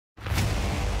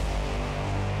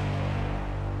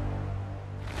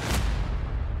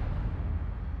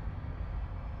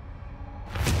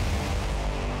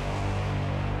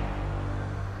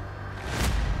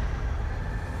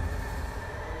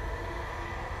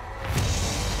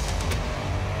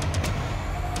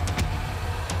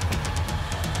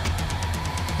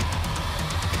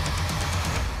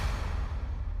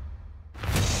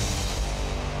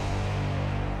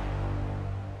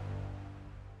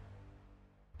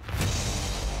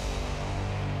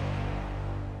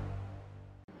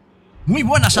Muy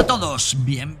buenas a todos,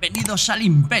 bienvenidos al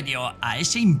Imperio, a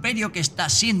ese imperio que está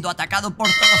siendo atacado por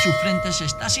todos sus frentes,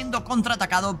 está siendo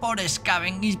contraatacado por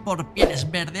Skaven y por Pieles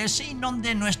Verdes, y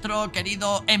donde nuestro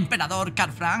querido Emperador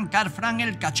Karl Franz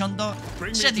el cachondo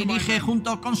se dirige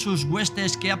junto con sus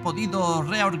huestes que ha podido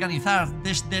reorganizar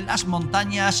desde las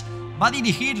montañas. Va a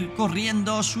dirigir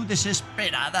corriendo su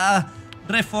desesperada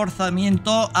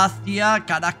reforzamiento hacia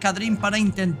Caracadrín para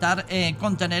intentar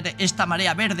contener esta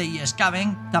marea verde y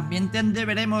Skaven. También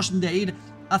deberemos de ir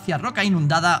hacia Roca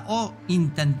Inundada o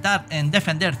intentar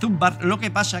defender Zumbar. Lo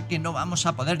que pasa que no vamos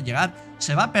a poder llegar.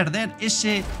 Se va a perder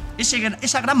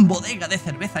esa gran bodega de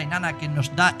cerveza enana que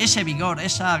nos da ese vigor,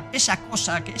 esa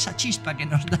chispa que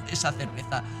nos da esa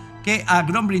cerveza, que a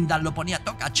Grombrindal lo ponía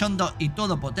todo cachondo y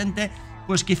todo potente.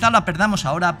 Pues quizá la perdamos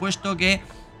ahora, puesto que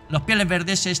los Pieles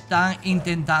Verdes están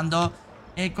intentando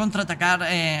contraatacar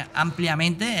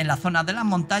ampliamente en la zona de las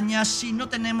montañas si no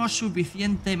tenemos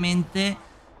suficientemente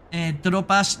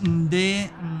tropas de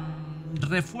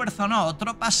refuerzo, no,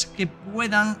 tropas que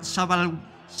puedan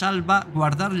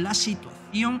salvaguardar la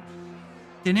situación.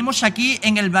 Tenemos aquí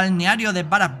en el balneario de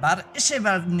Barakbar, ese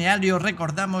balneario,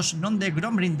 recordamos, donde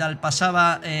Grombrindal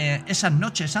pasaba esas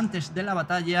noches antes de la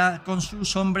batalla con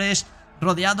sus hombres,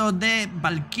 rodeado de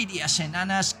valquirias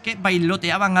enanas que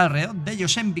bailoteaban alrededor de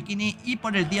ellos en bikini y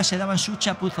por el día se daban su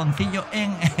chapuzoncillo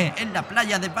en la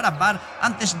playa de Barakbar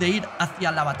antes de ir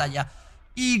hacia la batalla.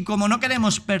 Y como no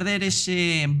queremos perder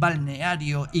ese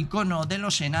balneario icono de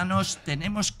los enanos,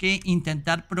 tenemos que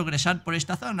intentar progresar por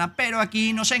esta zona. Pero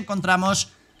aquí nos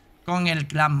encontramos con el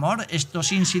clan Mor,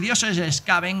 estos insidiosos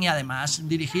Skaven, y además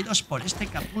dirigidos por este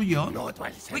capullo,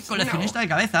 coleccionista de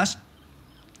cabezas,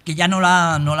 que ya no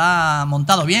la ha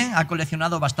montado bien, ha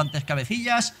coleccionado bastantes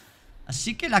cabecillas,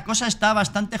 así que la cosa está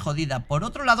bastante jodida. Por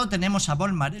otro lado tenemos a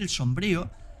Volmar el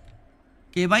Sombrío,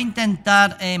 que va a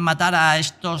intentar matar a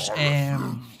estos,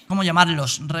 ¿cómo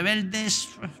llamarlos? Rebeldes.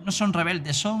 No son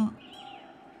rebeldes, son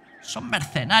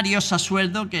mercenarios a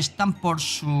sueldo que están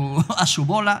a su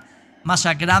bola,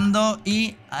 masacrando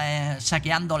y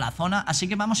saqueando la zona. Así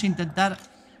que vamos a intentar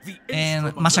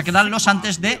masacrarlos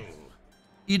antes de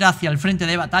ir hacia el frente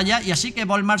de batalla, y así que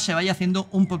Volmar se vaya haciendo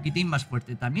un poquitín más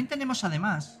fuerte. También tenemos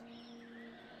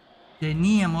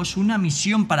teníamos una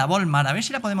misión para Volmar, a ver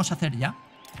si la podemos hacer ya.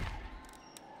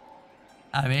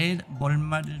 A ver,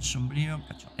 Volmar el Sombrío,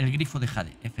 el grifo de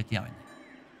Jade, efectivamente,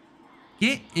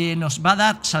 que nos va a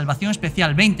dar salvación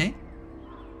especial 20.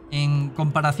 En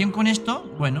comparación con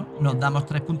esto, bueno, nos damos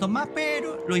 3 puntos más,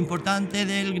 pero lo importante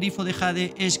del grifo de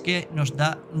Jade es que nos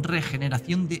da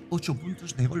regeneración de 8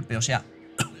 puntos de golpe, o sea,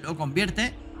 lo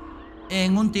convierte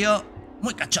en un tío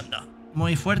muy cachondo,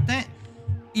 muy fuerte.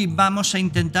 Y vamos a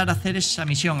intentar hacer esa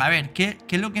misión. A ver, ¿qué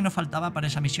es lo que nos faltaba para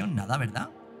esa misión? Nada, ¿verdad?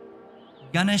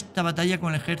 Gana esta batalla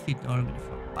con el ejército.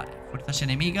 Vale, fuerzas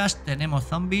enemigas, tenemos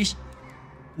zombies.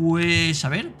 Pues a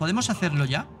ver, ¿podemos hacerlo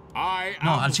ya?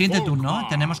 No, al siguiente turno,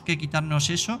 tenemos que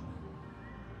quitarnos eso.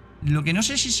 Lo que no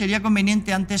sé si sería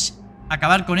conveniente antes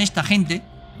acabar con esta gente,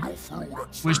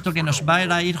 puesto que nos va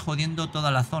a ir jodiendo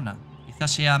toda la zona.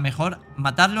 Quizás sea mejor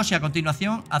matarlos y a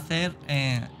continuación hacer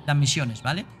las misiones,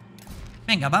 ¿vale?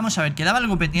 Venga, vamos a ver, ¿quedaba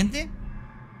algo pendiente?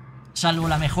 Salvo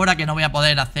la mejora que no voy a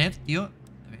poder hacer, tío.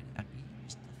 A ver, aquí,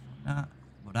 esta zona,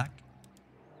 Borak.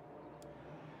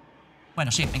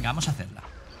 Bueno, sí, venga, vamos a hacerla.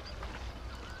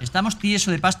 Estamos tieso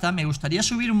de pasta, me gustaría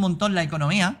subir un montón la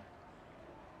economía,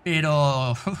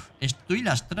 pero estoy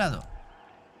lastrado.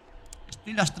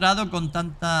 Estoy lastrado con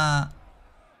tanta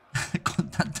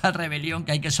rebelión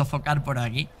que hay que sofocar por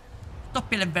aquí. Estos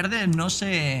Pieles Verdes no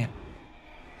se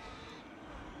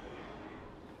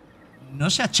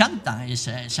achantan,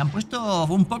 se han puesto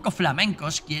un poco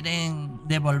flamencos. Quieren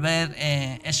devolver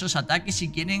esos ataques y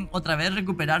quieren otra vez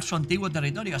recuperar su antiguo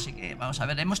territorio. Así que vamos a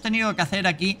ver, hemos tenido que hacer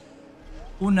aquí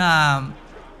una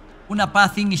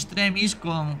paz in extremis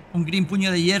con Ungrim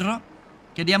Puño de Hierro.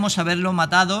 Queríamos haberlo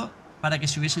matado para que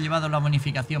se hubiese llevado la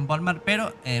bonificación Volmar,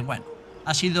 pero bueno,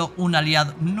 ha sido un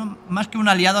aliado, no, más que un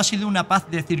aliado, ha sido una paz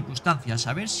de circunstancias.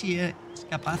 A ver si es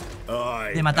capaz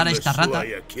de matar a esta rata.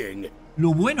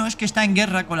 Lo bueno es que está en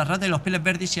guerra con la rata de los Pieles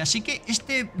Verdes, y así que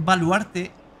este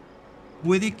baluarte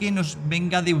puede que nos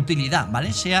venga de utilidad,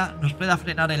 ¿vale? Nos pueda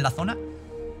frenar en la zona.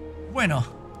 Bueno,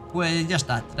 pues ya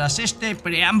está. Tras este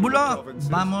preámbulo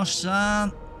vamos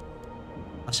a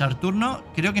pasar turno.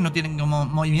 Creo que no tienen como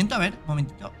movimiento. A ver, un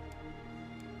momentito.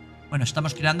 Bueno,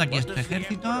 estamos creando aquí este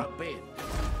ejército.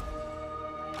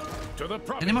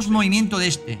 Tenemos movimiento de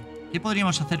este. ¿Qué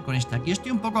podríamos hacer con esta? Aquí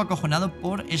estoy un poco acojonado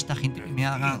por esta gente que me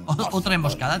hagan otra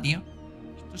emboscada, tío.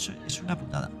 Esto es una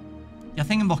putada. Que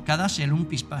hacen emboscadas el un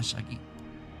pispas aquí.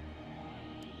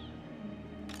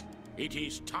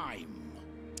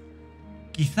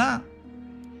 Quizá...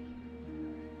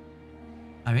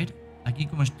 A ver, aquí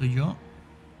como estoy yo.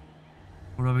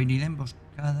 Probabilidad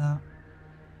emboscada.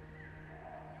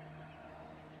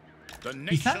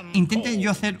 Quizá intente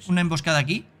yo hacer una emboscada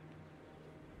aquí.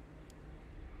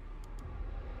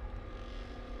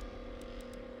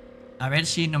 A ver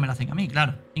si no me la hacen a mí,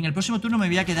 claro. En el próximo turno me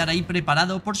voy a quedar ahí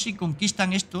preparado por si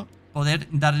conquistan esto, poder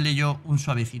darle yo un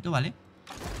suavecito, ¿vale?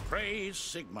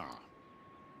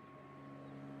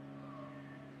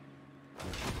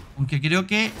 Aunque creo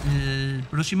que el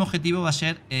próximo objetivo va a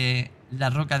ser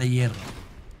la roca de hierro.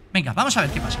 Venga, vamos a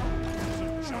ver qué pasa.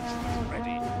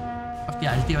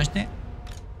 Hostia, el tío este.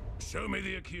 Hostia,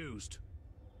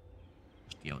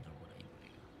 otro por ahí.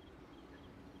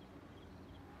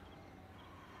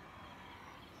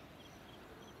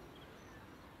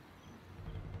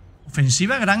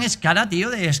 Ofensiva a gran escala, tío,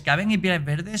 de Skaven y Pieles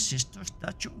Verdes. Esto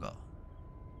está chungo.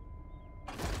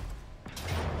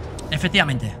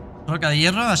 Efectivamente, roca de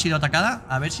hierro ha sido atacada.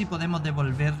 A ver si podemos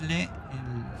devolverle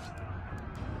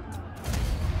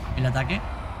el ataque.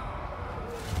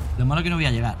 Lo malo es que no voy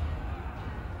a llegar.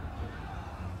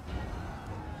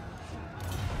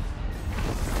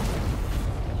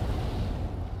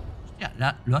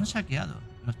 Hostia, lo han saqueado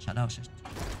los chalaos estos.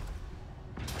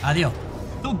 Adiós.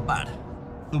 Zumbar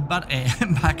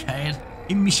va a caer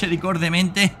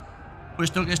inmisericordiamente,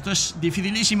 puesto que esto es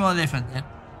dificilísimo de defender.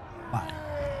 Vale.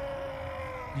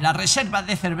 La reserva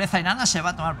de cerveza enana se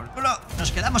va a tomar por culo.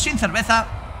 Nos quedamos sin cerveza.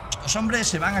 Estos hombres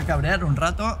se van a cabrear un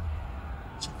rato.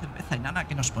 Esa cerveza enana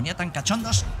que nos ponía tan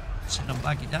cachondos se nos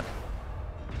va a quitar.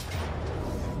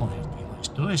 Joder, tío.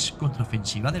 Esto es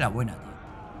contraofensiva de la buena, tío.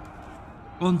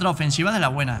 Contraofensiva de la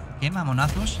buena. Qué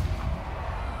mamonazos.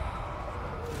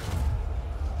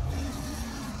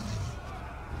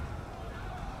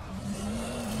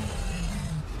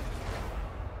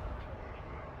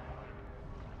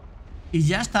 Y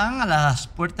ya están a las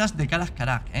puertas de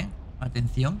Karak, ¿eh?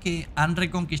 Atención, que han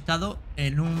reconquistado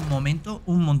en un momento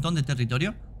un montón de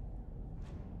territorio.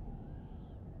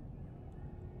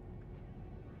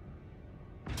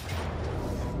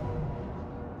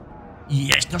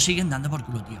 Y estos siguen dando por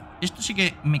culo, tío. Esto sí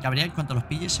que me cabría en cuanto los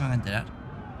pilles se van a enterar.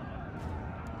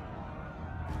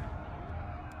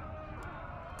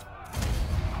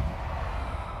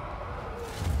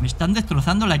 Me están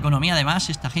destrozando la economía además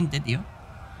esta gente, tío.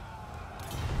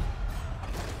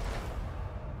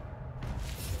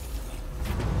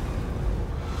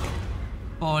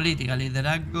 Política,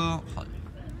 liderazgo... Joder.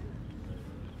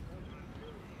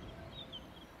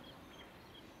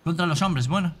 Contra los hombres.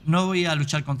 Bueno, no voy a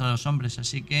luchar contra los hombres,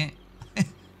 así que...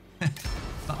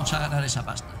 vamos a ganar esa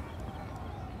pasta.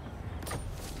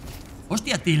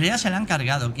 Hostia, Tilea se la han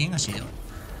cargado. ¿Quién ha sido?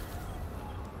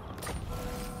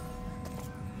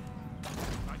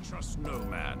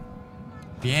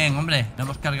 Bien, hombre. No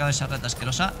hemos cargado esa rata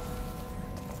asquerosa.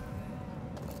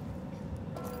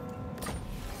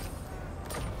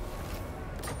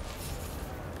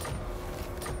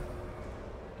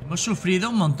 Hemos sufrido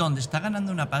un montón. Está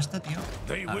ganando una pasta, tío.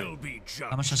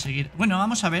 Vamos a seguir. Bueno,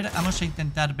 vamos a ver. Vamos a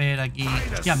intentar ver aquí.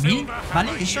 Hostia, 1000.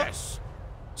 ¿Vale? Eso.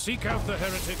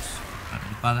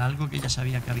 Para algo que ya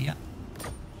sabía que había.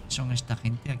 Son esta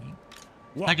gente aquí.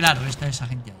 Está claro, esta es esa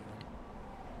gente.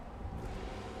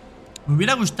 Me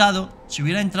hubiera gustado si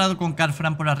hubiera entrado con Karl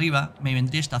Franz por arriba. Me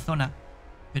inventé esta zona.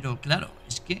 Pero claro,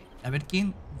 es que a ver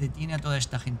quién detiene a toda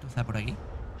esta gentuza por aquí.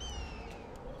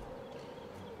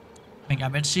 Venga, a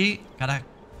ver si...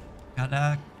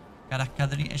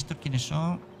 Carascadrín... ¿Estos quiénes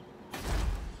son?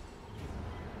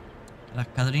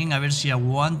 Carascadrín, a ver si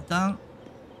aguantan.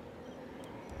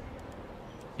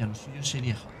 Ya, lo suyo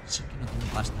sería... Joder, sí que no tengo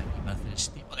pasta aquí para hacer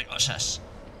este tipo de cosas.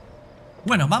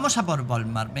 Bueno, vamos a por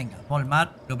Volmar. Venga,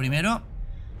 Volmar, lo primero.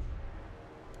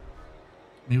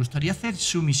 Me gustaría hacer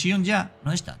su misión ya.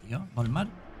 ¿Dónde está, tío? Volmar.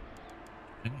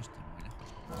 Creo que no está muy lejos.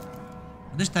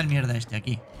 ¿Dónde está el mierda este?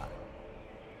 Aquí.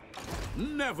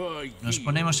 Nos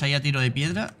ponemos ahí a tiro de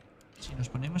piedra. Si nos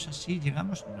ponemos así,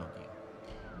 llegamos. No, tío.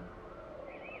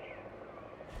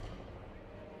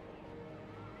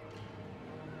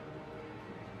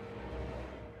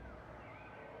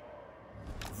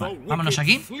 Vale, vámonos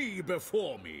aquí. Es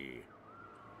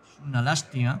una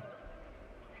lástima.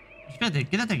 Espérate,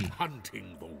 quédate aquí.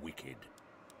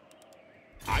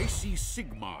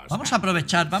 Vamos a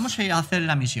aprovechar, vamos a hacer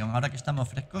la misión ahora que estamos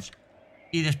frescos.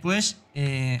 Y después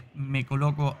me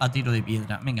coloco a tiro de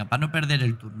piedra. Venga, para no perder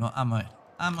el turno. Vamos a ver.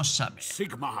 Vamos a ver.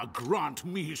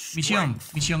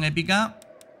 Misión épica.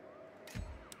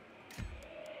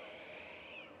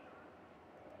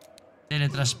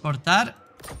 Teletransportar.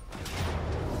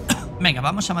 Venga,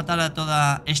 vamos a matar a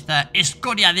toda esta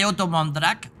escoria de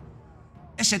Ottomondrak.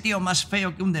 Ese tío más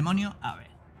feo que un demonio. A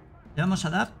ver, le vamos a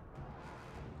dar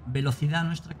velocidad a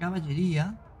nuestra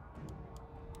caballería.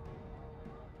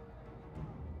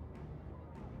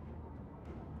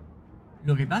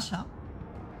 Lo que pasa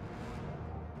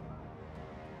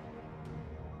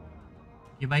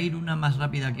que va a ir una más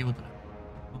rápida que otra.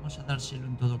 Vamos a dárselo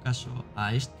en todo caso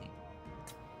a este.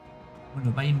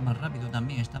 Bueno, va a ir más rápido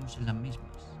también, estamos en las mismas.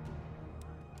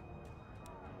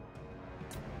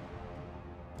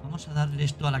 Vamos a darle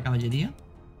esto a la caballería.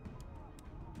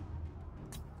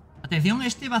 Atención,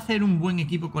 este va a hacer un buen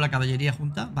equipo con la caballería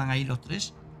junta. Van a ir los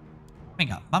tres.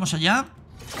 Venga, vamos allá.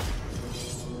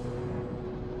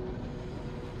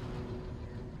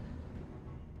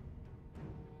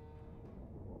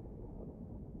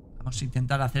 Vamos a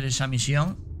intentar hacer esa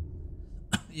misión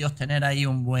y obtener ahí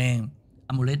un buen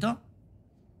amuleto.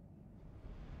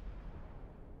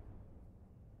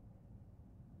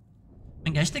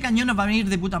 Venga, este cañón nos va a venir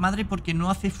de puta madre porque no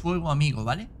hace fuego amigo,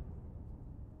 ¿vale?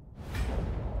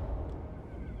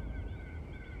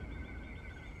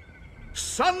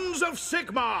 Sons of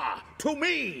Sigmar, to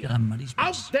me!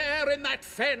 Out there in that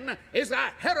fen is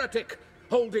a heretic,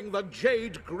 holding the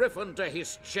jade griffin to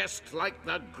his chest like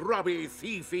the grubby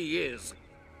thief he is.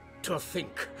 To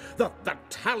think that the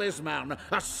talisman,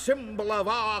 a symbol of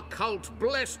our cult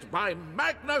blessed by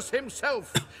Magnus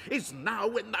himself, is now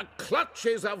in the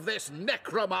clutches of this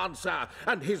necromancer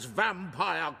and his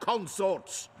vampire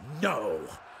consorts. No!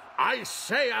 I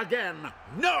say again,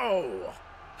 no!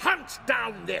 Hunt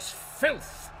down this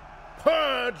filth!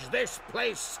 Purge this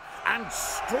place and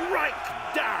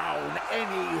strike down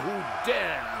any who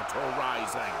dare to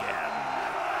rise again.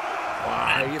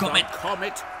 By the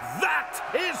comet, that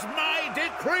is my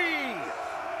decree.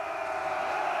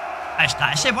 Ahí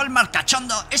está, ese Volmar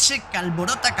cachondo, ese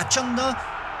Calborota cachondo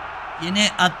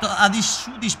tiene a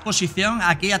su disposición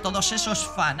aquí a todos esos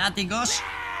fanáticos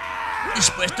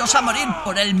dispuestos a morir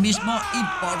por él mismo y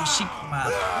por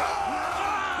Sigmar.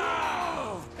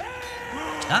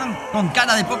 Están con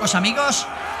cara de pocos amigos.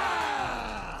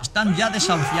 Están ya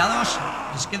desahuciados.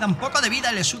 Les queda un poco de vida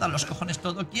y les sudan los cojones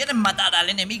todo. Quieren matar al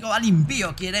enemigo, al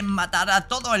impío. Quieren matar a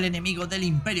todo el enemigo del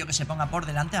imperio que se ponga por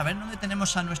delante. A ver, ¿dónde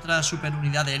tenemos a nuestra super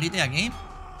unidad de élite aquí?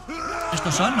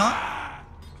 Estos son, ¿no?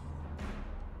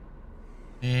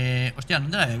 Hostia,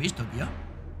 ¿dónde la había visto, tío?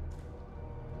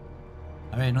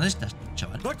 A ver, ¿dónde estás tú,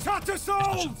 chaval? Estos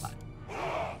son, vale.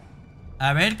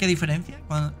 A ver, ¿qué diferencia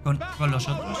con los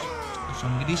otros? Estos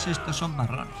son grises, estos son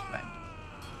marrones. Vale.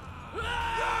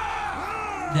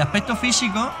 De aspecto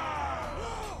físico,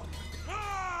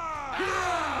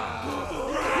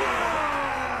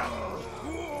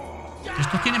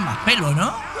 estos tienen más pelo,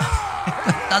 ¿no?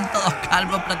 Están todos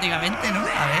calvos prácticamente, ¿no?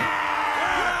 A ver.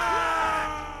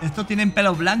 Estos tienen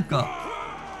pelo blanco.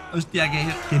 Hostia,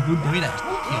 qué punto. Mira esto,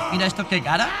 tío. Mira esto, qué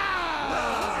cara.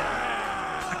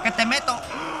 ¿A qué te meto?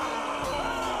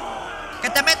 ¿Qué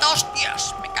te meto,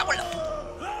 hostias? Me cago en la puta.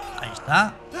 Ahí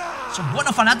está. Esos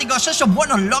buenos fanáticos, esos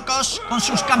buenos locos con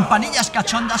sus campanillas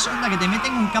cachondas. Onda, que te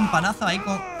meten un campanazo ahí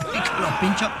con los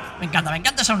pinchos. Me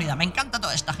encanta esa unidad, me encanta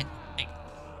toda esta gente. Venga,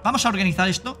 vamos a organizar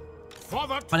esto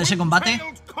para ese combate.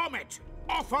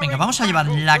 Venga, vamos a llevar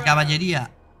la caballería.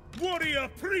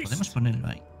 Podemos ponerlo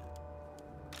ahí.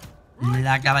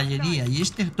 La caballería y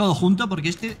este todo junto, porque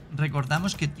este,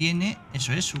 recordamos que tiene,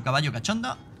 eso es, su caballo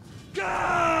cachondo.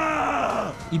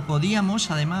 Y podíamos,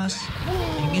 además,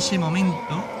 en ese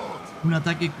momento, un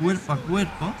ataque cuerpo a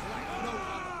cuerpo.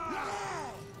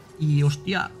 Y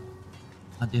hostia,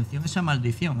 atención a esa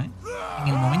maldición, ¿eh? En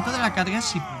el momento de la carga,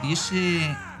 si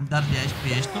pudiese darle a este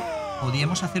y a esto,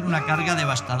 podíamos hacer una carga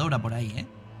devastadora por ahí, ¿eh?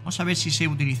 Vamos a ver si sé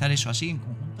utilizar eso así en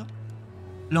conjunto.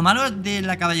 Lo malo de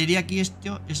la caballería aquí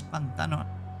esto es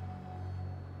pantano.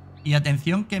 Y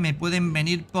atención que me pueden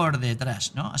venir por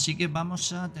detrás, ¿no? Así que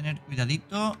vamos a tener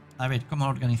cuidadito. A ver, ¿cómo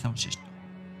organizamos esto?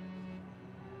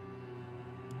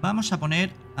 Vamos a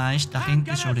poner a esta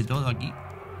gente sobre todo aquí.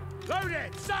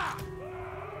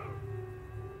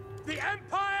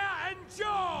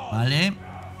 Vale.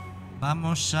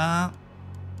 Vamos a...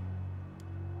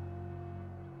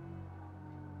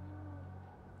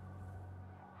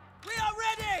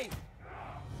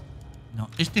 No,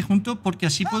 este junto porque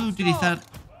así puedo utilizar...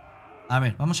 A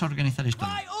ver, vamos a organizar esto.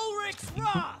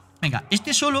 Venga,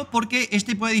 este solo porque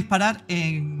este puede disparar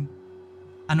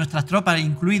a nuestras tropas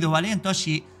incluido, ¿vale? Entonces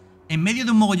si en medio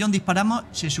de un mogollón disparamos,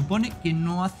 se supone que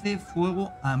no hace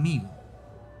fuego amigo.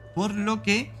 Por lo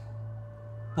que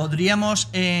podríamos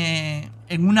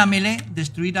en una melee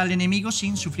destruir al enemigo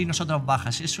sin sufrir nosotros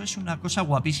bajas. Eso es una cosa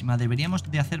guapísima. Deberíamos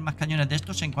de hacer más cañones de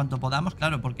estos en cuanto podamos,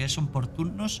 claro, porque son por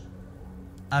turnos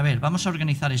A ver, vamos a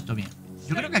organizar esto bien.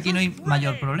 Yo creo que aquí no hay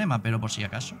mayor problema, pero por si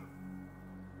acaso.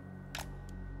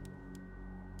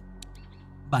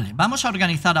 Vale, vamos a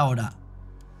organizar ahora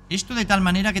esto de tal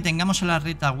manera que tengamos a la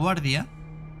retaguardia.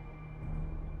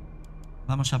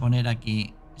 Vamos a poner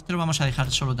aquí... Este lo vamos a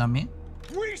dejar solo también.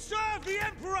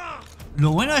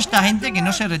 Lo bueno de esta gente que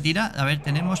no se retira. A ver,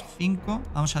 tenemos 5.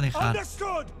 Vamos a dejar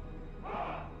estos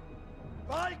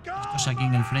aquí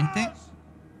en el frente.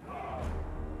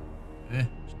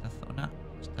 Esta zona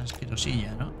está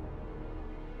asquerosilla, ¿no?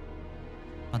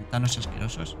 Pantanos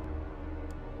asquerosos.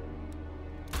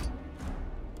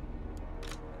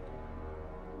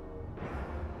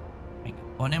 Venga,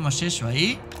 ponemos eso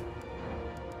ahí.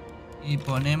 Y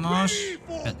ponemos...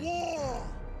 Espérate.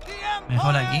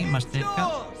 Mejor aquí, más cerca.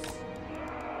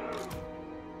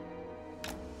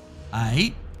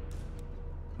 Ahí.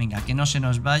 Venga, que no se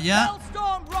nos vaya.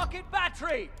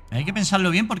 Hay que pensarlo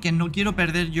bien porque no quiero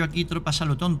perder yo aquí tropas a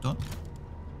lo tonto.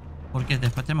 Porque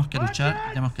después tenemos que luchar y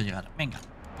tenemos que llegar. Venga,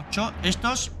 8.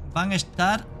 Estos van a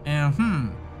estar...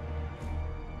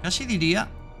 Casi diría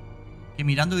que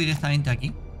mirando directamente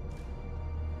aquí.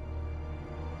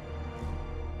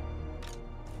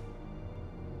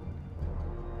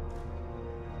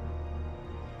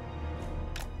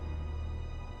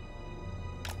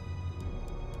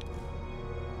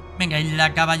 Venga, y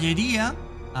la caballería...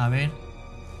 A ver...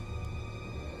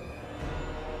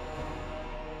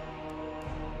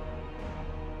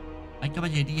 Hay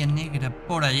caballería negra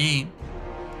por allí.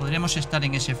 Podríamos estar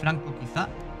en ese flanco, quizá.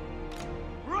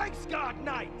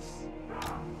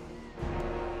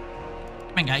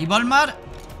 Venga, y Volmar.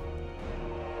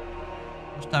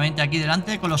 Justamente aquí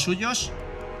delante con los suyos.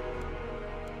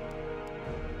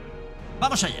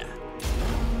 Vamos allá.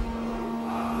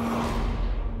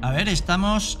 A ver,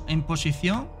 estamos en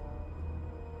posición.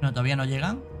 No, todavía no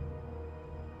llegan.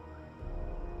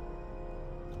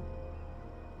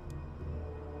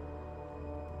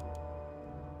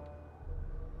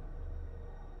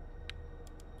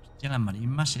 Hostia, las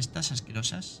marismas estas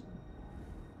asquerosas.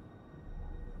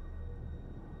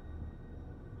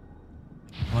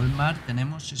 Volmar,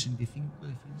 tenemos 65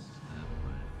 defensa.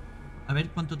 A ver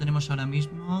cuánto tenemos ahora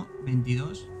mismo.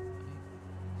 22.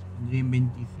 Pondría en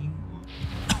 25.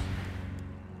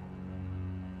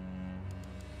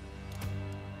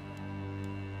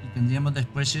 Y tendríamos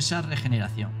después esa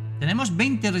regeneración. Tenemos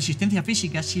 20 resistencia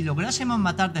física. Si lográsemos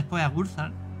matar después a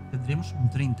Gurzar, tendríamos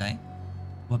un 30,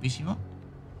 Guapísimo.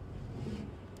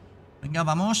 Venga,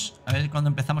 vamos. A ver cuándo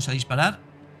empezamos a disparar.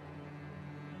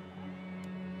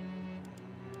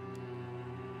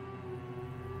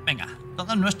 Venga,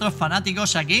 todos nuestros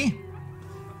fanáticos aquí.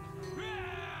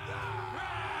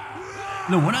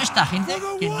 Lo bueno de esta gente es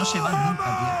que no se van nunca,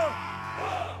 tío.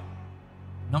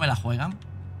 No me la juegan.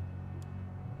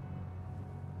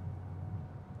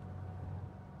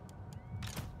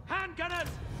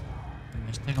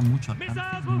 Este con mucho alcance.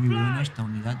 Muy bueno esta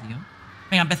unidad, tío.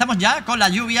 Venga, empezamos ya con la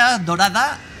lluvia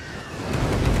dorada.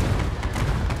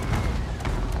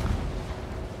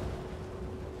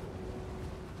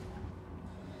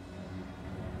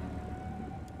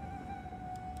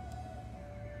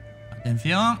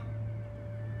 Atención.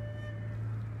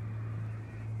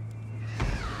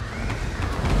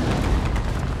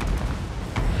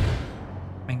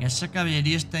 Venga, esa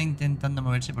caballería está intentando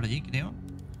moverse por allí, creo.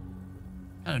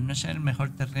 Claro, no es el mejor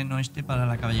terreno este para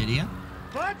la caballería.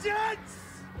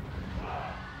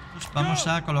 Pues vamos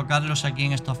a colocarlos aquí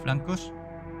en estos flancos.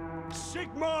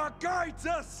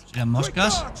 Serían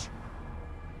moscas.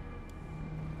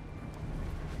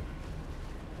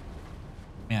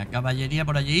 Venga, caballería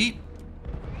por allí.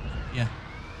 Ya.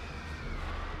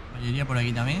 Caballería por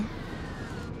aquí también.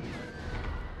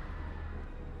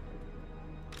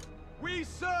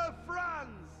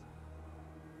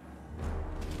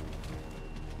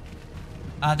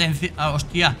 Atención. Ah,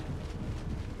 hostia.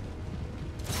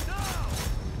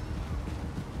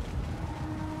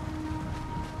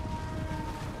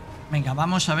 Venga,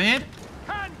 vamos a ver.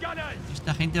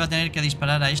 Esta gente va a tener que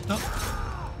disparar a esto.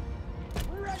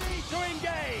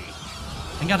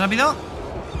 Venga, rápido.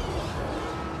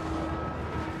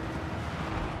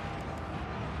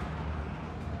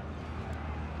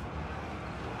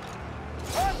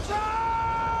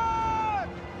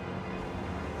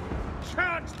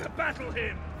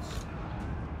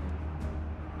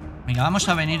 Venga, vamos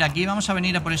a venir aquí. Vamos a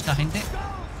venir a por esta gente.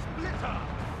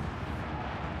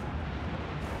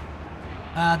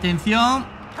 Atención.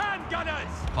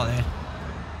 Joder.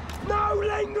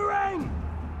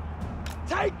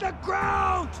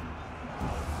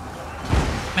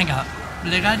 Venga,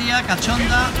 plegaria,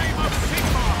 cachonda.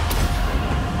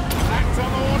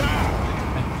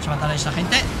 Venga, vamos a matar a esa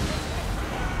gente.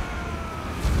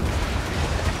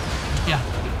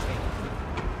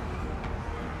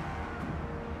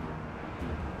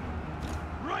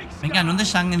 Venga, ¿dónde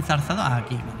se han enzarzado? Ah,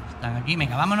 aquí, vale, están aquí.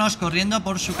 Venga, vámonos corriendo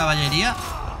por su caballería.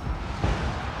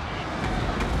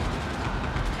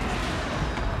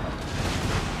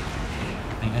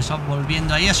 Venga, eso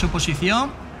volviendo ahí a su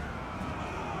posición.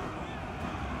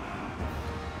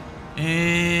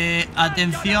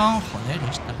 Atención. Joder,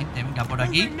 esta gente, venga, por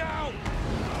aquí.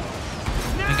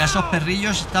 Venga, esos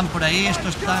perrillos están por ahí.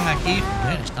 Estos están aquí.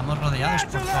 Joder, estamos rodeados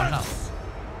por todos lados.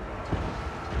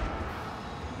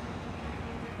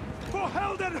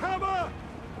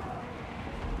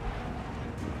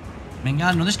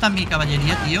 Venga, ¿dónde está mi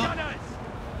caballería, tío?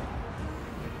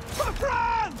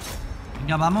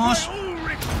 Venga, vamos.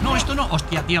 No, esto no.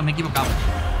 Hostia, tío, me he equivocado.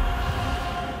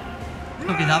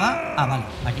 ¿Esto quedaba? Ah, vale,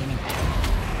 aquí me...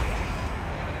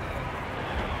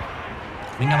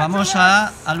 Venga, vamos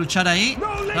a luchar ahí.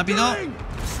 Rápido.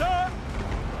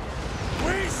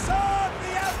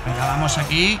 Venga, vamos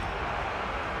aquí.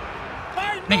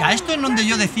 Venga, esto es donde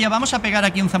yo decía, vamos a pegar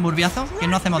aquí un zamburbiazo, que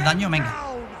no hacemos daño, venga.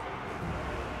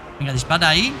 Venga, dispara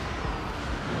ahí.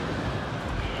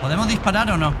 ¿Podemos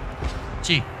disparar o no?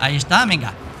 Sí, ahí está,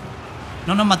 venga.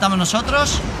 No nos matamos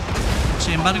nosotros.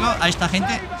 Sin embargo, a esta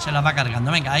gente se la va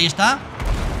cargando. Venga, ahí está.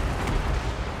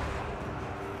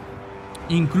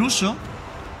 Incluso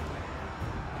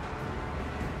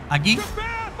aquí.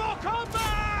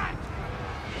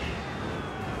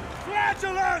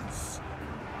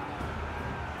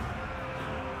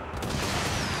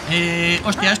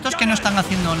 Hostia, estos que no están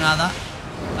haciendo nada.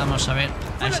 Vamos a ver,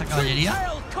 a esa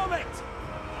caballería.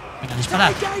 Venga,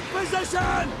 disparar.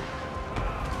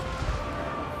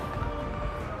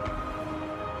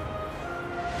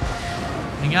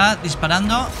 Venga,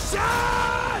 disparando.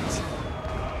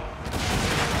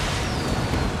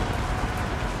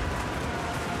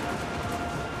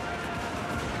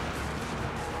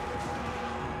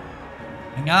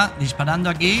 Venga, disparando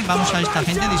aquí. Vamos a esta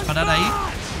gente, disparar ahí.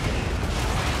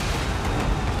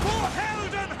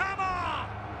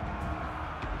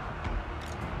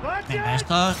 Venga,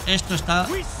 esto está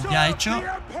ya hecho.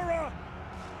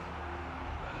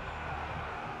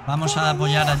 Vamos a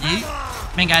apoyar allí.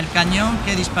 Venga, el cañón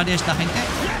que dispare a esta gente.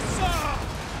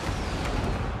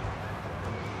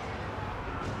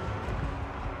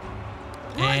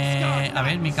 A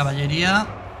ver, mi caballería.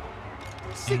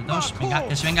 El 2, venga,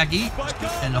 que se venga aquí.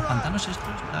 En los pantanos esto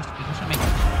está asqueroso. Venga.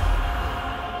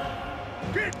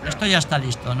 Esto ya está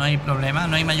listo, no hay problema,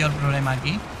 no hay mayor problema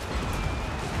aquí.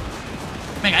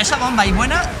 Venga, esa bomba ahí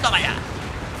buena, toma ya.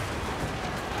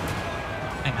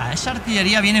 Venga, esa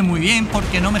artillería viene muy bien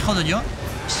porque no me jodo yo.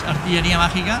 Es artillería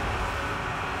mágica.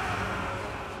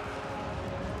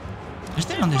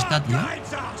 ¿Este dónde está, tío?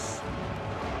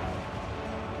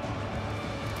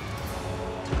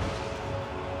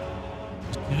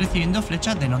 Estoy recibiendo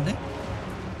flechas de dónde.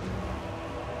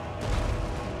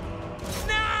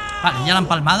 Vale, ya la han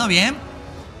palmado, bien.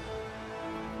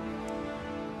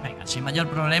 Venga, sin mayor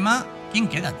problema. ¿Quién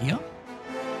queda, tío?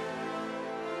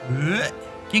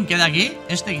 ¿Quién queda aquí?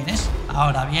 ¿Este quién es?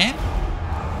 Ahora bien.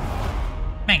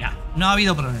 Venga, no ha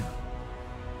habido problema.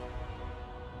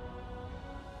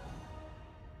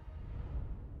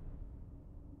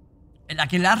 El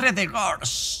aquelarre de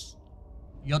Gors.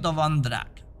 Yoto von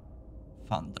Drac.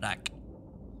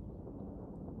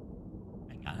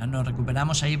 Venga, ahora nos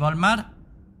recuperamos ahí, Volmar.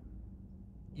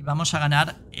 Y vamos a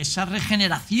ganar esa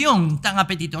regeneración tan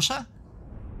apetitosa.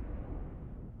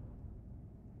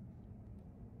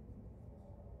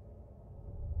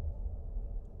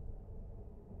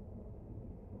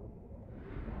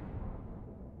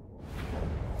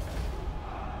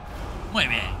 Muy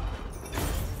bien.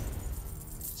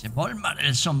 Se Volmar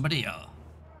el sombrío.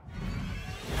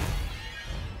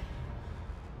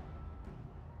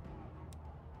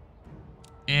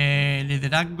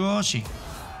 Liderazgo, sí.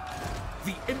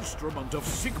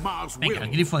 Venga,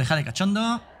 el grifo deja de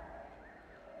cachondo.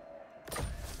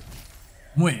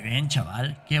 Muy bien,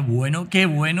 chaval. Qué bueno, qué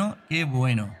bueno, qué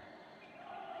bueno.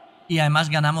 Y además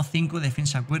ganamos 5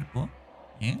 defensa a cuerpo.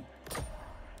 Bien.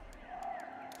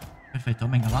 Perfecto,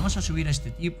 venga, vamos a subir a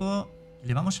este tipo.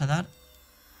 Le vamos a dar...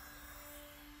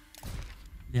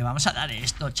 Le vamos a dar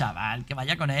esto, chaval. Que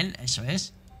vaya con él, eso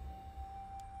es.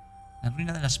 La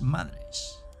ruina de las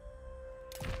madres.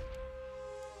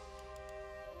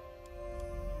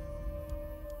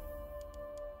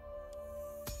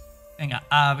 Venga,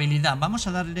 habilidad. Vamos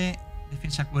a darle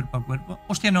defensa cuerpo a cuerpo.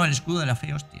 Hostia, no, el escudo de la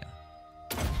fe, hostia.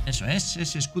 Eso es,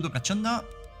 ese escudo cachondo.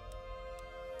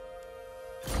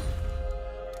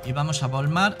 Y vamos a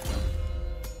Volmar.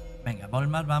 Venga,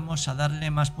 Volmar, vamos a darle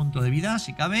más punto de vida,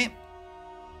 si cabe.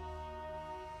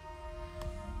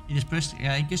 Y después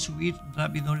hay que subir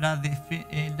rápido la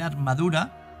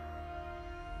armadura.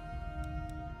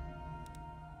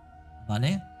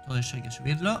 Vale, todo eso hay que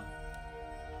subirlo.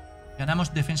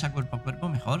 Ganamos defensa cuerpo a cuerpo,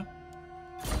 mejor.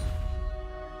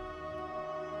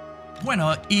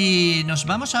 Bueno, y nos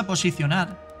vamos a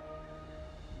posicionar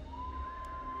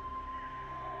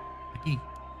aquí,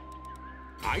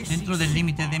 dentro del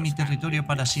límite de mi territorio,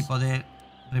 para así poder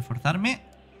reforzarme.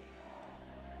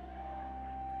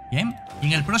 Bien. Y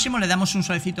en el próximo le damos un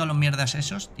suavecito a los mierdas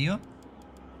esos, tío.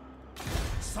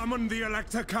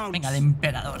 Venga, el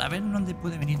emperador. A ver dónde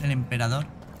puede venir el emperador.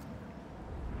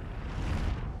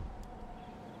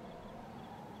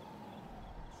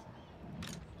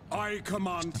 Esta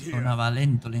zona va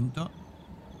lento, lento.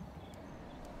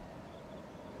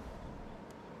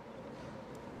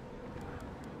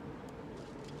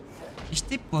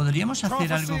 Podríamos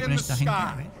hacer algo con esta gente.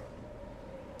 A ver.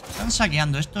 Están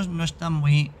saqueando. Estos no están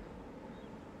muy...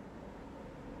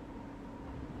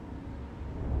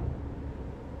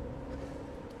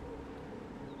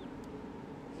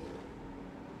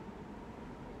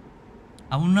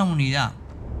 A una unidad.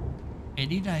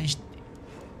 Herir a este.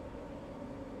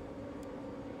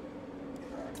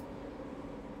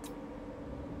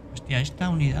 Hostia, esta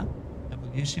unidad la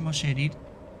pudiésemos herir.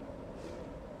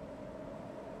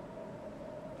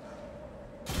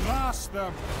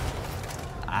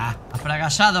 ¡Ah! ¡Ha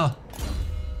fracasado!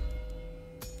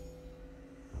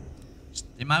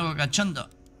 Este mago cachondo.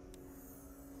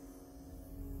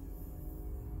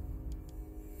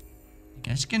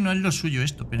 Es que no es lo suyo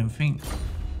esto, pero en fin.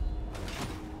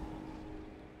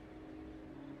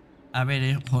 A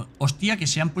ver, hostia, que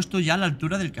se han puesto ya a la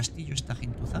altura del castillo esta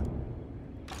gentuza.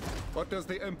 What does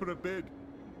the Emperor bid?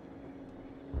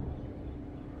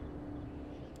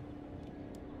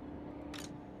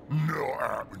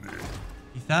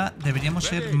 Quizá deberíamos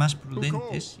ser más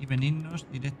prudentes y venirnos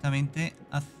directamente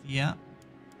hacia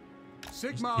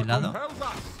este lado.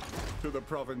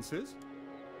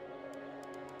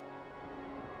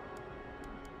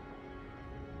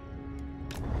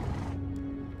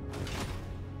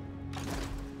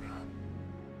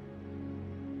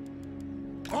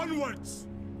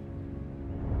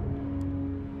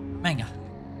 Venga.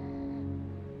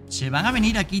 Se van a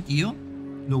venir aquí, tío.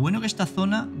 Lo bueno que esta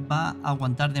zona va a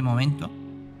aguantar de momento.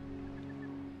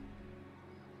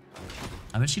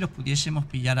 A ver si los pudiésemos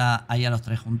pillar ahí a los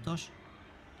tres juntos.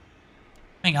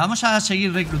 Venga, vamos a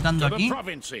seguir reclutando aquí.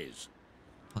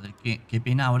 Joder, qué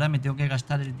pena. Ahora me tengo que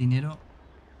gastar el dinero.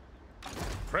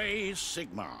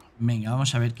 Venga,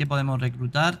 vamos a ver qué podemos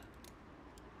reclutar.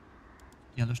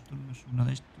 Ya 2 turnos, uno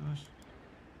de estos.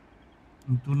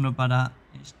 Un turno para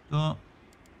esto.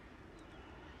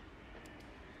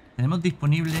 Tenemos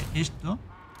disponible esto.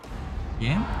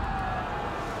 Bien.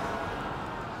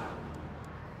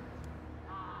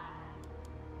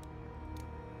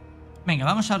 Venga,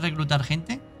 vamos a reclutar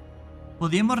gente.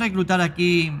 Podríamos reclutar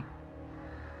aquí...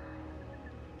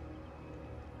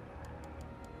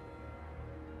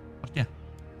 Hostia.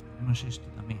 No sé esto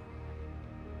también.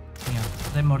 Venga,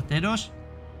 3 morteros.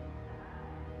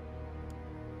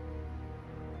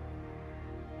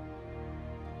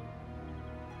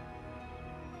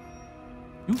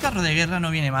 Un carro de guerra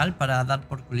no viene mal para dar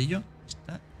por culillo.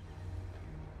 Está.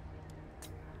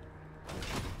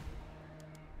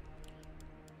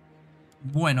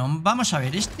 Bueno, vamos a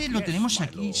ver. Este lo tenemos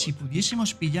aquí. Si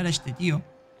pudiésemos pillar a este tío.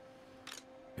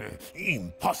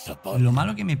 Lo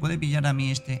malo que me puede pillar a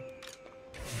mí este.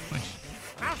 Pues.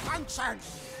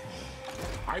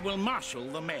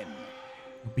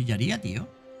 ¿Lo pillaría, tío?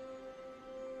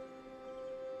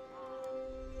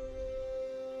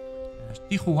 La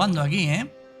estoy jugando aquí,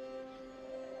 ¿eh?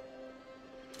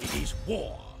 Venga,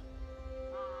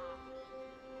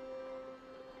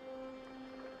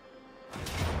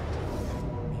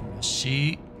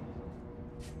 sí.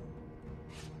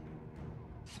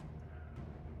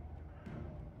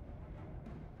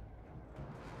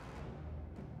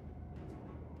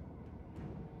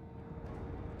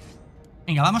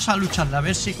 Venga, vamos a lucharla, a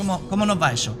ver si cómo nos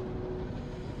va eso.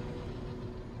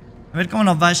 A ver cómo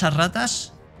nos va esas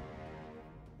ratas.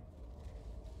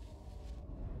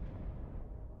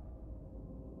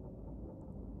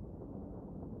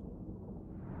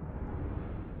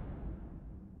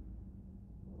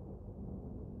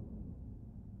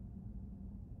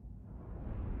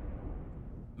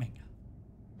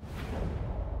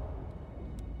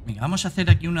 Venga, vamos a hacer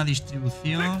aquí una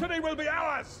distribución. A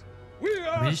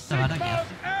ver esta vara que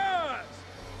hace.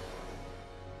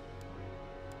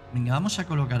 Venga, vamos a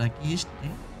colocar aquí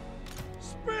este.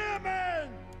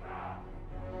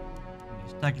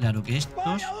 Está claro que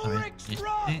estos... A ver,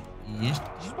 este y este.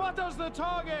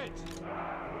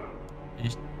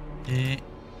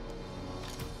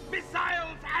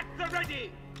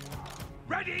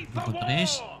 Tipo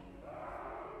 3.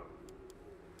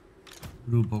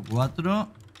 Grupo 4.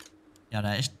 Y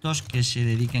ahora estos que se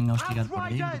dediquen a hostigar por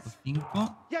ahí. Grupo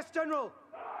 5.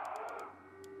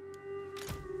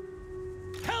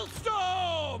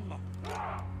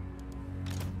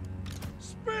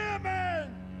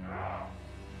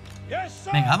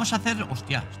 Venga, vamos a hacer...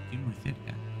 Hostia, estoy muy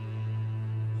cerca.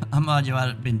 Vamos a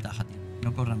llevar ventaja, tío.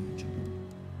 No corran mucho.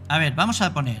 A ver, vamos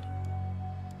a poner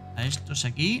a estos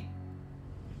aquí.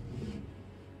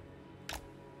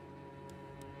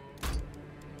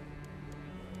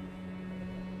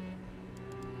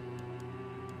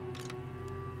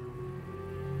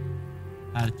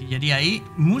 Artillería ahí.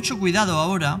 Mucho cuidado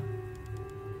ahora.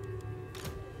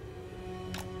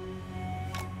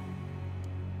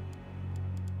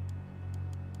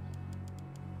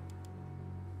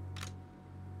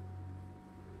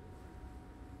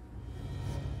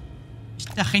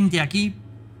 Esta gente aquí,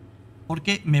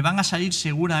 porque me van a salir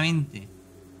seguramente.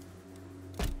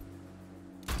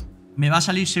 Me va a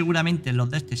salir seguramente los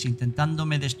de estos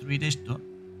intentándome destruir esto.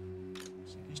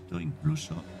 Así que esto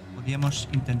incluso podríamos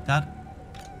intentar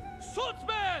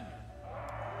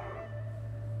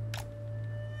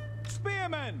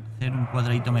hacer un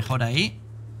cuadradito mejor ahí.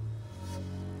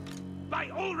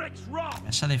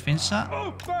 Esa defensa.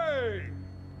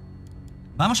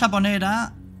 Vamos a poner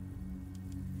a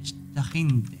esta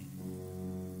gente.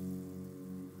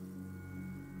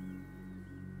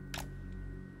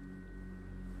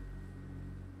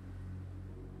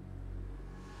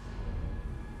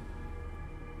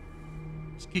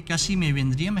 Es que casi me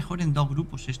vendría mejor en dos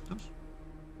grupos estos.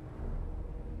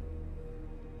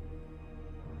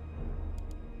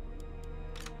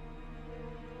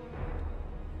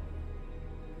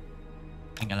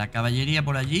 Venga, la caballería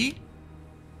por allí.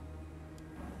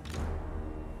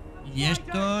 Y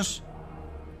estos...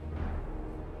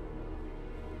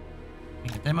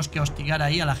 Venga, tenemos que hostigar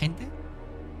ahí a la gente.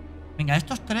 Venga,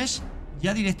 estos tres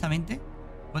ya directamente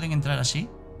pueden entrar así.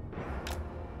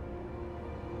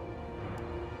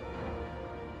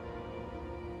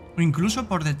 O incluso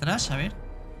por detrás, a ver.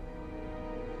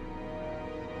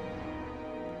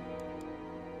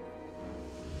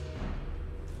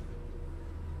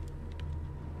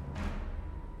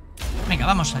 Venga,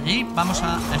 vamos allí. Vamos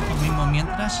a estos mismos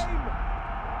mientras.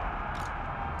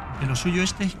 Que lo suyo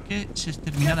este es que se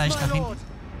exterminara a esta gente.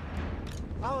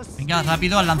 Venga,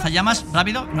 rápido, al lanzallamas.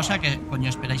 Rápido. No sé a qué coño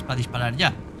esperáis para disparar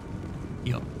ya.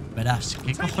 Tío, verás.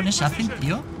 ¿Qué cojones hacen,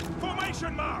 tío?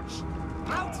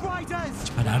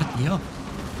 Disparar, tío.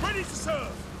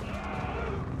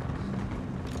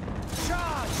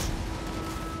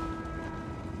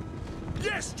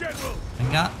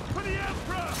 Venga.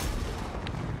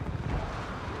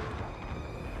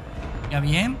 Ya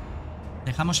bien.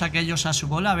 Dejamos a aquellos a su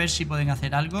bola a ver si pueden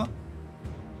hacer algo.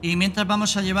 Y mientras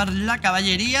vamos a llevar la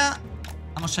caballería.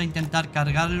 Vamos a intentar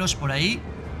cargarlos por ahí.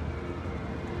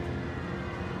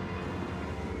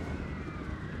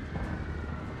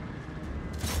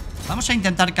 Vamos a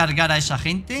intentar cargar a esa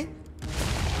gente.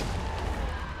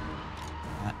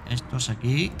 Estos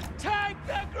aquí.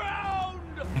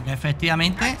 Venga,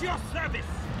 efectivamente.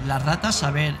 Las ratas,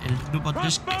 a ver, el grupo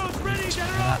 3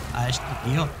 a esto,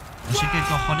 tío. No sé qué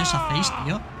cojones hacéis,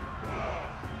 tío.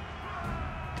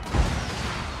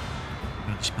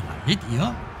 Pero disparadle,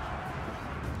 tío.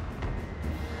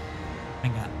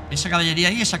 Venga, esa caballería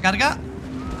ahí, esa carga.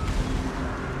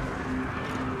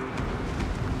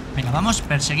 Venga, vamos,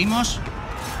 perseguimos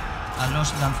a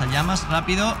los lanzallamas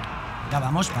rápido. Ya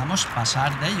vamos, vamos,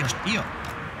 pasar de ellos, tío.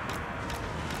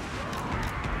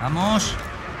 Vamos.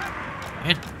 A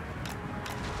ver.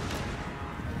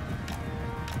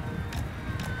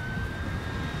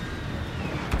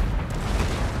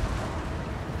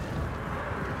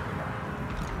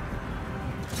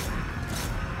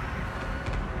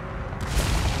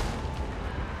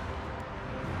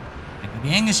 Venga,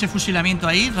 bien, ese fusilamiento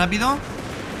ahí, rápido.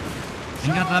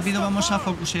 Venga, rápido, vamos a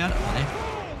focusear. Vale,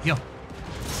 tío.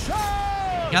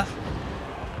 Venga.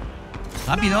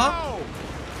 Rápido.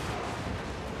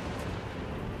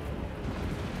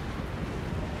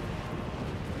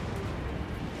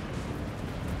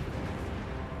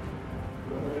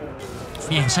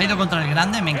 Bien, se ha ido contra el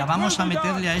grande. Venga, vamos a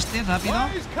meterle a este rápido.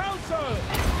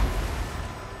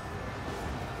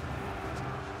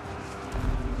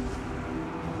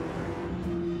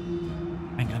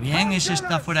 Venga, bien, ese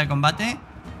está fuera de combate.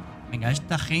 Venga,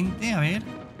 esta gente, a ver.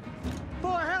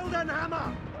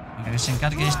 Venga, que se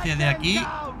encargue este de aquí.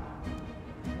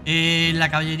 La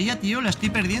caballería, tío, ¿la estoy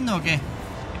perdiendo o qué?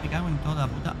 Me cago en toda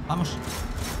puta. Vamos.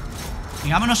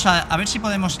 Venga, vámonos a ver si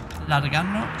podemos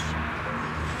largarnos.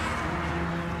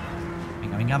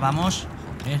 Venga, vamos.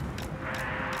 Joder.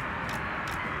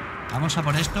 Vamos a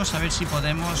por estos, a ver si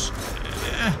podemos...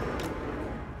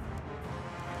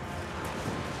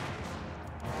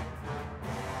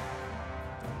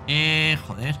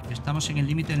 Joder, estamos en el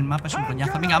límite del mapa, es un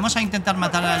coñazo. Venga, vamos a intentar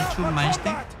matar al churma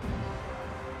este.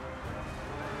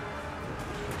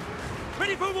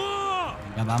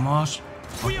 Venga, vamos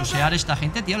a pusear a esta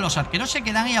gente, tío. Los arqueros se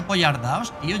quedan ahí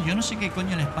apoyardaos, tío. Yo no sé qué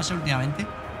coño les pasa últimamente.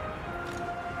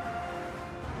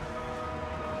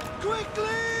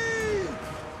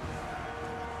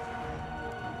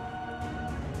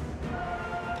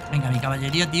 Venga, mi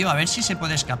caballería, tío, a ver si se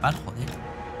puede escapar, joder.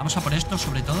 Vamos a por esto,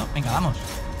 sobre todo. Venga, vamos.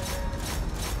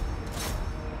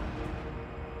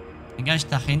 Venga,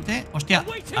 esta gente. Hostia,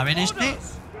 a ver este.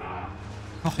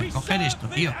 Coger esto,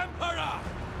 tío.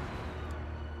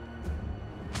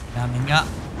 Venga.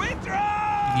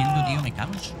 Viendo, tío, me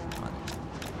cago en su madre.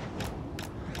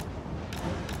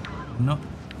 No.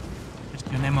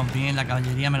 Gestionemos bien la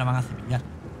caballería, me la van a cepillar.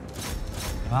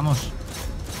 Vamos.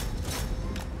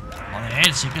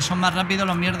 Joder, sí que son más rápidos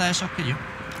los mierdas esos que yo.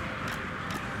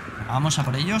 Vamos a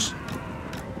por ellos.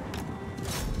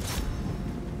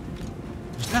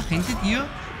 Esta gente, tío.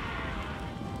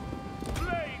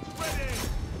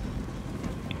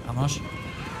 Vamos.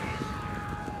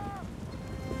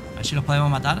 A ver si los podemos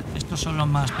matar. Estos son los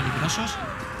más peligrosos.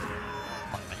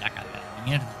 Joder, vaya carga de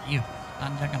mierda, tío.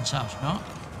 Están ya cansados,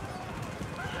 ¿no?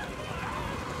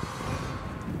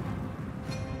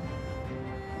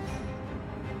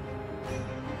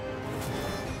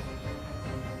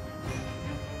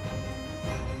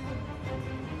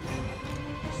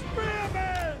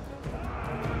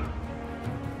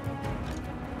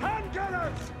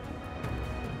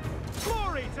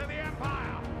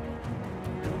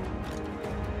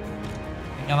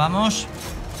 Ya vamos.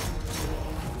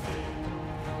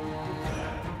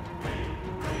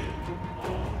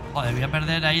 Joder, voy a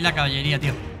perder ahí la caballería,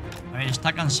 tío. A ver,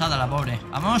 está cansada la pobre.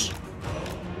 Vamos.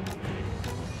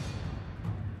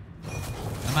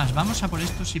 Además, vamos a por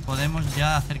esto si podemos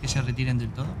ya hacer que se retiren del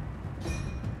todo.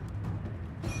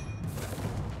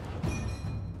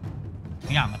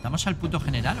 Venga, ¿matamos al puto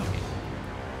general o qué?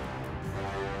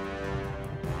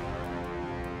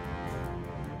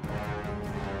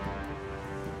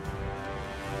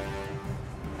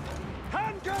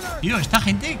 Tío, ¿esta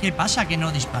gente qué pasa? ¿Que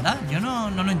no dispara? Yo no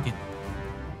lo entiendo.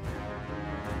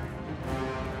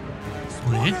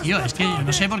 Joder, tío, es que yo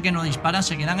no sé por qué no disparan.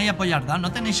 Se quedan ahí apoyados.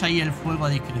 ¿No tenéis ahí el fuego a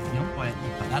discreción? Pues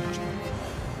dispararos.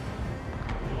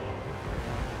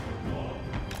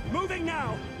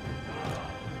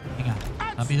 Venga,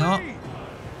 rápido.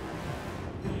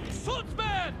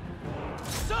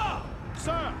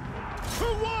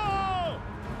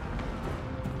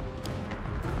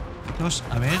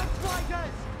 A ver.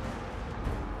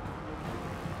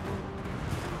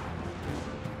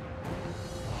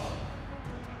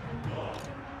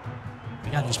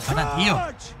 Mira, dispara, tío.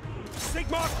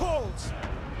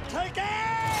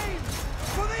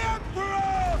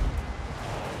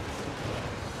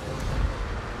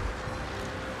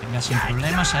 Venga, sin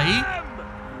problemas ahí.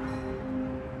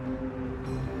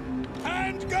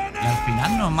 Y al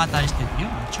final nos mata a este tío,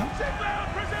 macho.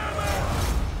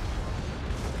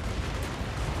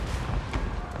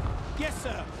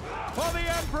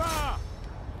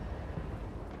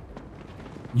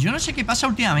 Yo no sé qué pasa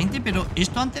últimamente, pero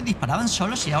esto antes disparaban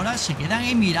solos y ahora se quedan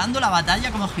ahí mirando la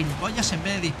batalla como gilipollas en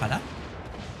vez de disparar.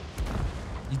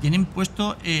 Y tienen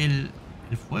puesto el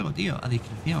fuego, tío, a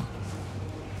discreción.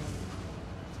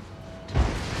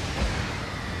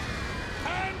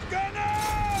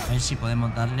 A ver si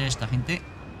podemos darle a esta gente.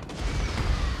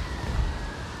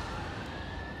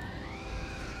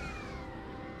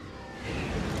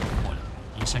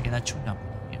 Y esa queda chula.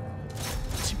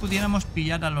 Si pudiéramos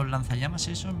pillar a los lanzallamas,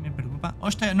 eso me preocupa.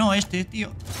 Hostia, no, este,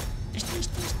 tío. Este.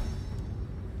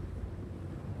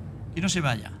 Que no se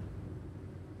vaya.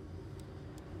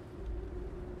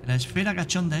 La esfera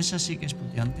cachonda esa sí que es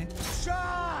puteante.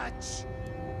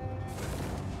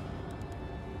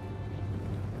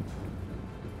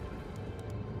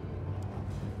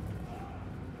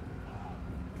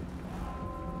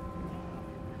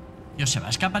 Tío, ¿se va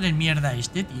a escapar el mierda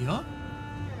este, tío?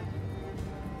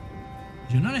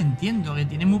 Yo no lo entiendo, que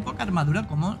tiene muy poca armadura.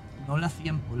 ¿Cómo no la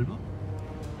hacía en polvo?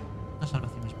 Esta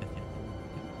salvación especial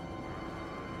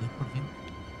 10%.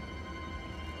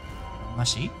 ¿Cómo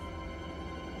así?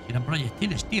 Si eran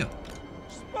proyectiles, tío.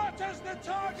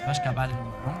 Se va a escapar el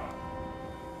morrón.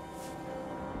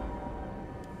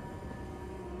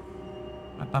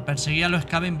 Para perseguir a los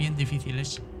caben bien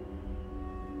difíciles.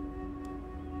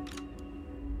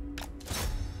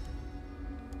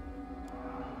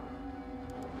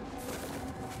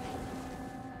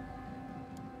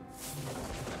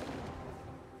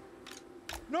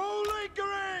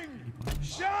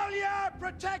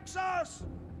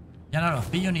 Ya no los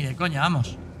pillo ni de coña,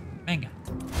 vamos. Venga.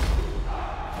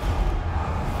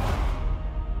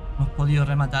 Hemos podido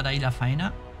rematar ahí la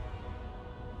faena.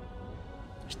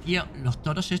 Hostia, los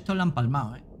toros estos la han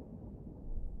palmado,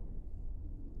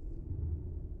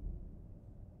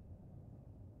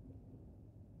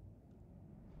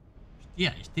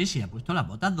 Hostia, este se ha puesto las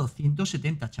botas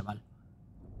 270, chaval.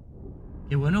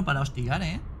 Qué bueno para hostigar,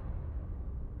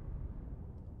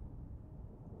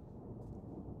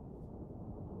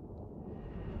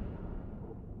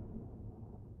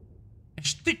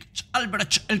 Stick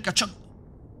Albrecht el cachondo.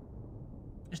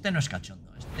 Este no es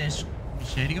cachondo, este es muy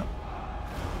serio.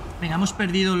 Venga, hemos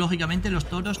perdido lógicamente los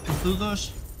toros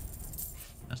tozudos.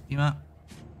 Lástima.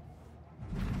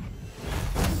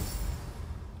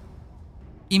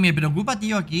 Y me preocupa,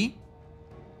 tío, aquí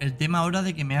el tema ahora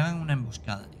de que me hagan una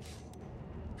emboscada, tío.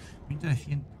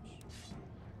 1300.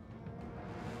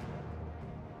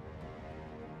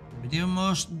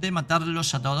 Deberíamos de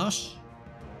matarlos a todos.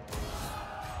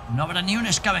 No habrá ni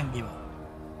un Skaven vivo.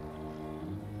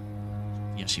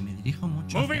 Y así me dirijo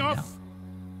mucho hacia allá.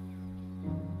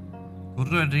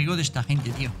 Corro el riesgo de esta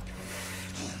gente, tío.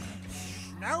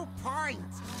 No point.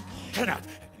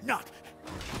 Not.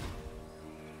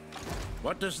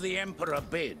 What does the Emperor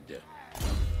bid?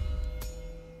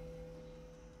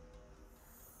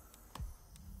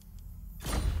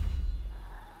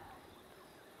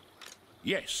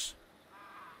 Yes.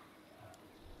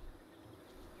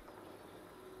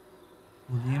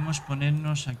 Podríamos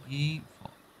ponernos aquí.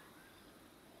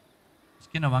 Es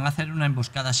que nos van a hacer una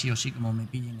emboscada sí o sí, como me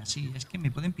pillen así. Es que me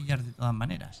pueden pillar de todas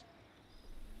maneras.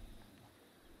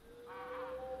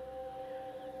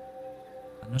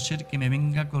 A no ser que me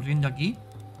venga corriendo aquí.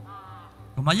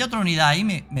 Como haya otra unidad ahí,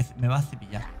 me va a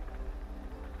cepillar.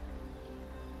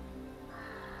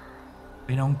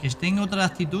 Pero aunque esté en otra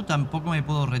actitud, tampoco me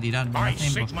puedo retirar. Me hace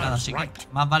emboscada, así que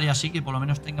más vale así, que por lo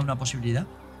menos tenga una posibilidad.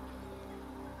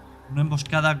 Una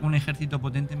emboscada con un ejército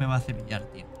potente me va a cepillar,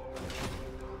 tío.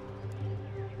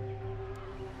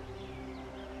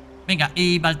 Venga,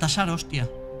 y Baltasar, hostia.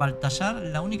 Baltasar,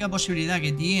 la única posibilidad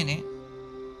que tiene...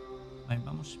 Vale,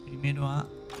 vamos primero a...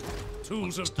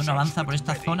 Esto no avanza por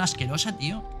esta zona asquerosa,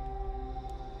 tío.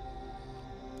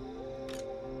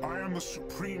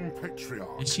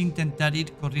 Es intentar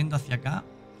ir corriendo hacia acá.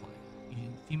 Joder, y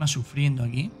encima sufriendo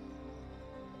aquí.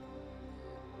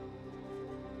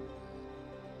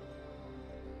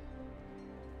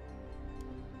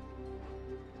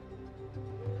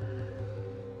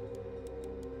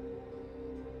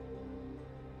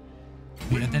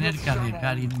 Voy a tener que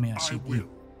arriesgar irme así,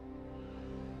 tío.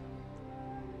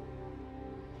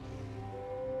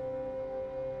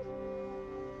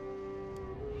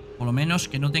 Por lo menos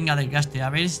que no tenga desgaste. A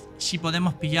ver si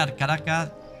podemos pillar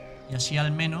Caracas y así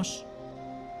al menos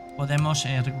podemos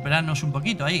recuperarnos un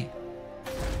poquito ahí.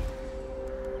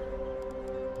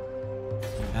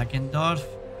 Hackendorf.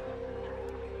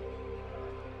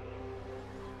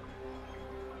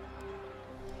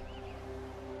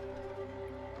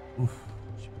 Uf,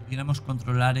 si pudiéramos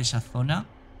controlar esa zona.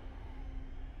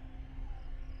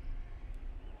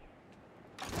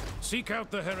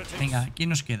 Venga, ¿quién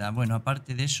nos queda? Bueno,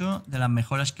 aparte de eso, de las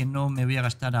mejoras que no me voy a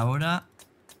gastar ahora.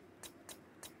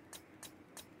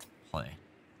 Joder.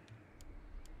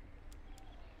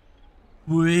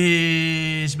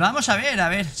 Pues vamos a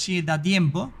ver si da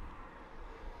tiempo.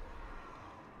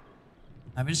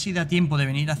 A ver si da tiempo de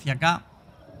venir hacia acá.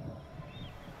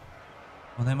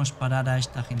 Podemos parar a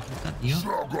esta gentita, tío.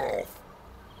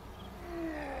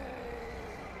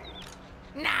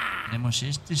 Tenemos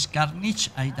este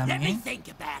Scarnage ahí también.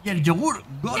 Y el yogur,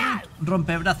 Gorut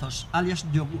rompebrazos, alias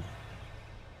yogur.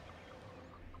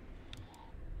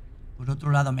 Por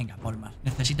otro lado, venga, Polmar.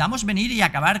 Necesitamos venir y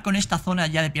acabar con esta zona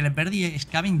ya de Pieles Verdes y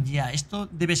Skaven ya. Esto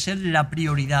debe ser la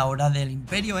prioridad ahora del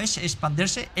Imperio, es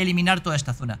expandirse, eliminar toda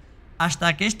esta zona.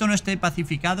 Hasta que esto no esté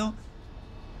pacificado,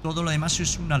 todo lo demás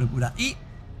es una locura. Y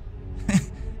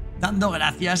dando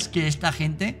gracias que esta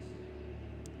gente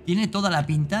tiene toda la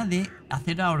pinta de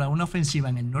hacer ahora una ofensiva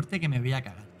en el norte que me voy a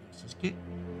cagar. Es que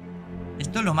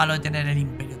esto es lo malo de tener el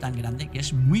Imperio tan grande, que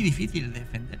es muy difícil de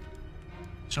defender.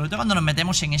 Sobre todo cuando nos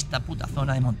metemos en esta puta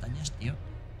zona de montañas, tío.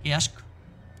 Qué asco.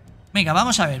 Venga,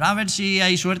 vamos a ver si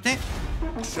hay suerte.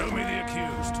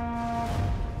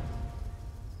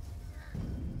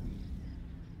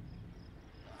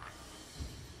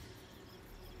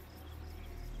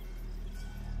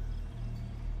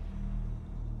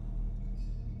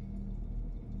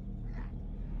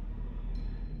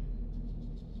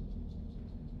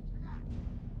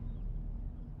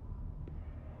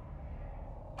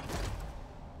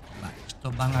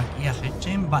 Estos van aquí a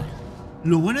Hechen, vale.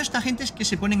 Lo bueno de esta gente es que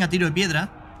se ponen a tiro de piedra.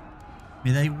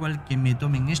 Me da igual que me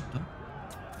tomen esto.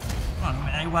 Bueno,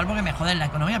 me da igual porque me joden la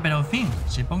economía, pero en fin,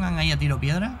 se pongan ahí a tiro de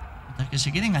piedra. Mientras que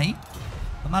se queden ahí.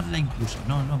 Tomarla incluso.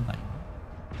 No, vale.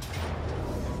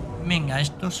 Venga,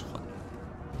 estos, joder.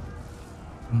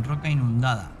 En roca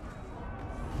inundada.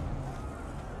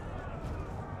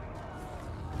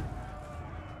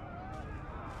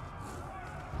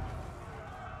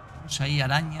 Pues hay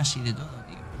arañas y de todo,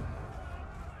 tío.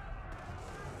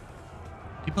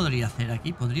 ¿Qué podría hacer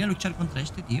aquí? ¿Podría luchar contra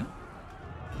este tío?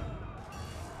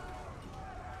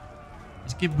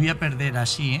 Es que voy a perder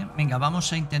así, ¿eh? Venga,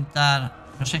 vamos a intentar...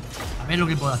 No sé, a ver lo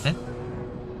que puedo hacer.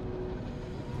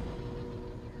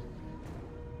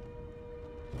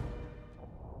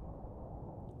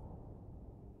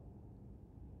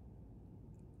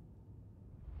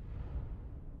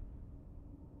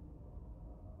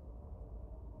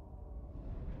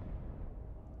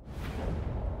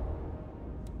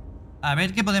 A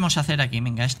ver qué podemos hacer aquí.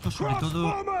 Venga, esto sobre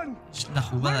todo es la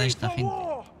jugada de esta gente.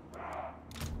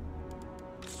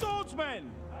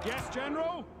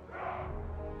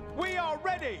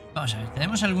 Vamos a ver,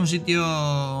 ¿tenemos algún sitio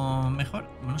mejor?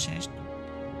 Como no sea esto.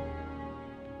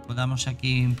 Podamos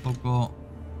aquí un poco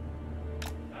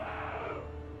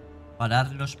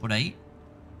pararlos por ahí.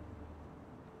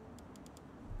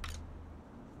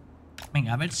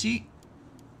 Venga, a ver si...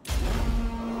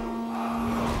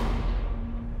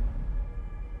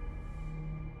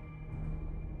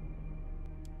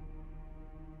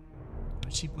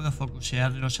 si puedo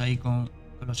focusearlos ahí con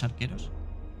los arqueros.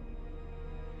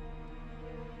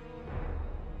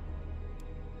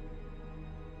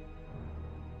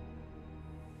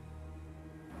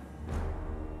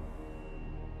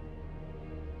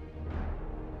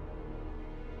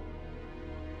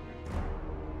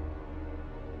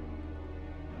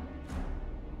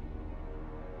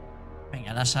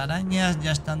 Venga, las arañas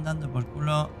ya están dando por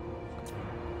culo.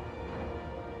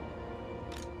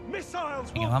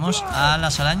 Venga, vamos a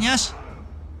las arañas.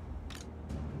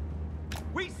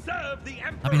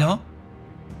 Rápido.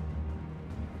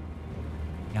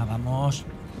 Ya vamos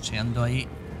poseando ahí.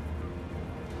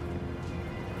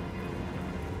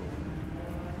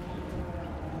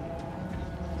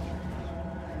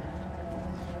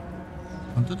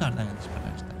 ¿Cuánto tardan en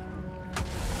disparar esta?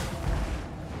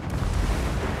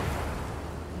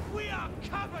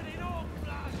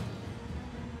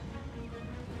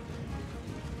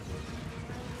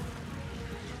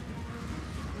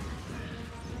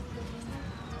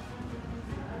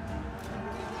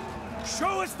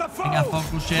 Venga,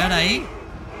 focusear ahí.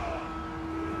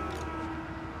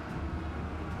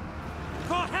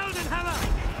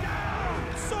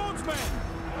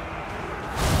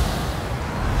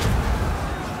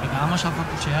 Venga, vamos a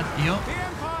focusear, tío.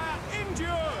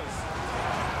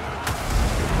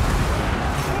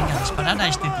 Venga, disparar a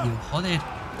este tío, joder.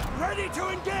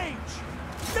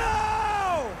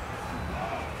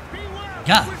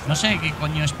 Ya, no sé qué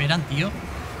coño esperan, tío.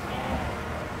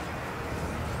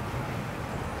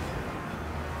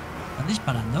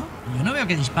 ¿Disparando? Yo no veo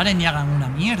que disparen ni hagan una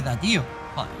mierda, tío.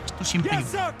 Joder, esto siempre...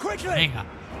 Venga.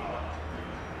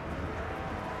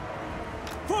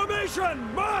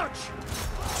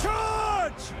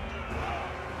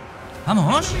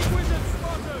 Vamos. Joder.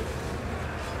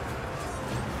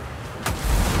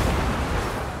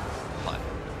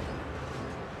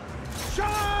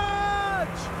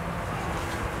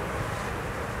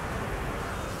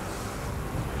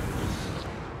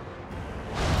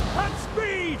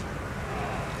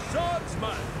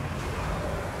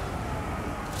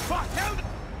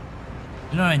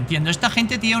 No lo entiendo. Esta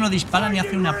gente, tío, no dispara ni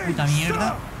hace una puta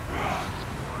mierda.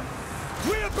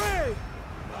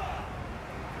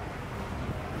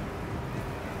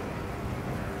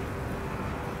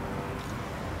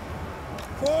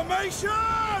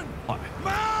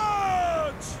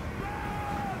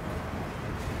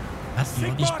 Ah,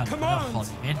 tío, disparando,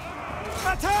 joder.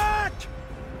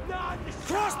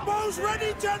 Crossbows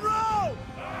ready, General!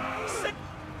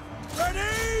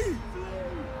 Ready!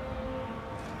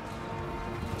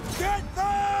 Get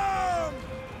them!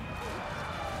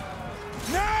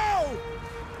 Now!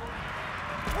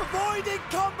 Avoiding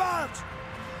combat!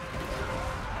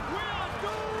 We are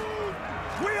doomed!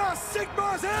 We are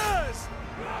Sigmar's heirs!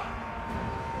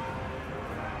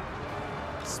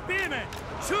 Spearmen!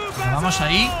 Vamos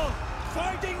ahí.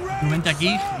 Tú vente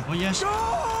aquí, gilipollas.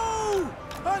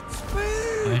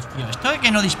 Pues, tío, esto de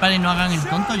que no disparen y no hagan el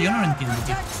tonto, yo no lo entiendo,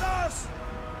 tío.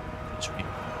 Eso que...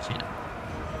 sí, no.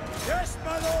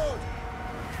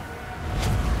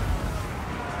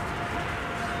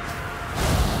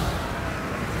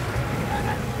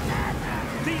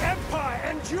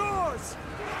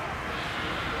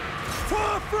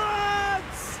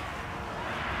 Franz!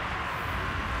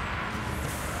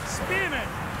 Spearmen,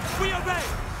 we obey.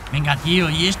 Venga, tío,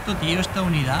 y esto, tío, esta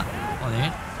unidad.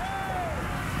 Joder.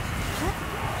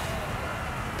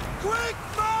 Quick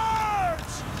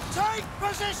march! Take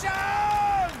position!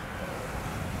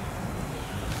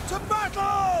 To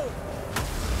battle!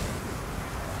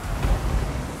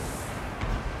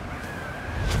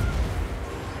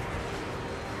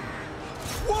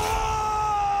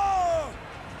 War!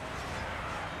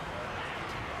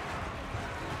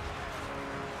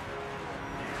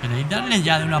 ¿Queréis darle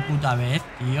ya de una puta vez,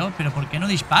 tío? ¿Pero por qué no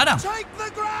disparan? Take the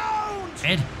ground!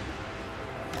 Ver.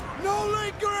 No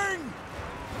lingering!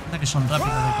 Anda que son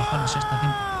rápidos de cojones esta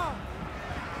gente.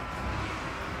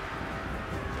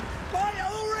 By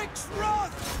Ulrich's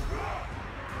wrath!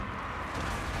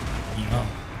 Tío,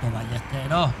 los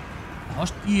ballesteros. La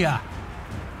hostia.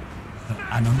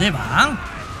 ¿A dónde van?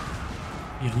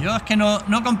 Tío, yo es que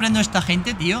no comprendo a esta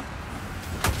gente, tío.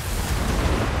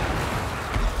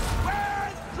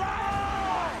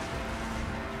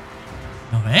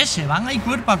 ¿No ves? Se van ahí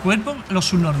cuerpo a cuerpo los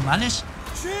subnormales.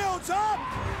 Shields up!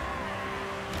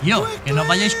 Tío, que no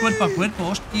vayáis cuerpo a cuerpo,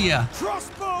 hostia.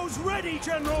 Crossbows ready,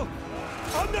 General!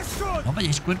 Understood! No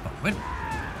vayáis cuerpo a cuerpo.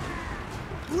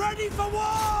 Ready for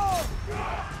war!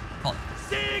 Joder.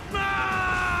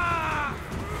 Sigma!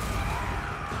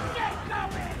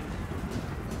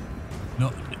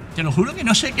 No, te lo juro que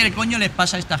no sé qué coño les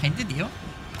pasa a esta gente, tío.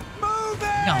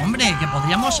 Venga, hombre, que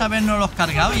podríamos habernos los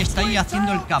cargado y estáis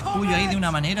haciendo el capullo ahí de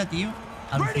una manera, tío.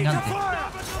 Alucinante.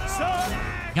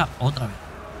 Venga, otra vez.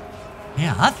 ¿Qué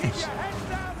haces?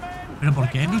 ¿Pero por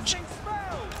qué lucha?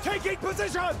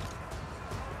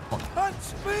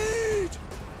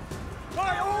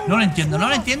 No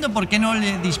lo entiendo por qué no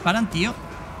le disparan, tío.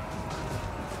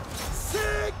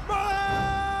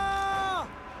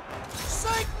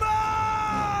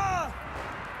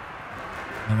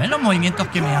 ¿No ven los movimientos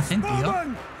que me hacen, tío?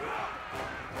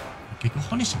 ¿Qué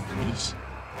cojones hacéis?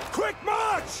 Quick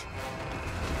march!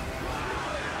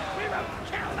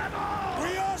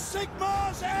 We are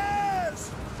Sigma's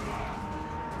heirs!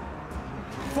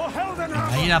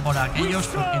 Venga, ir a por aquellos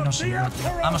porque no sé.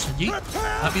 Vamos allí.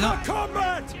 Rápido.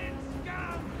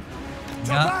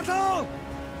 Venga.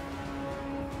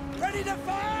 Ready to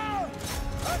fire!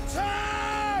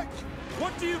 Attack!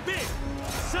 What do you bid?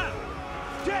 Son!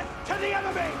 Death to the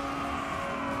enemy!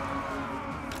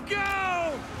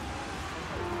 Go!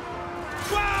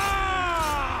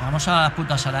 Wow! Vamos a las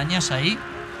putas arañas ahí.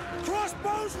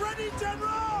 Crossbows ready,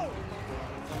 General!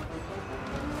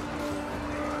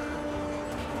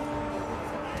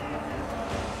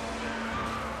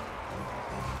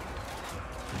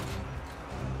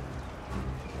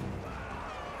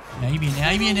 Y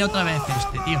ahí viene otra vez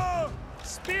este, tío.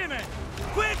 Spearmen,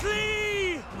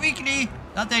 quickly! Quickly,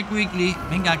 date quickly.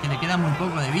 Venga, que le queda muy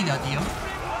poco de vida, tío.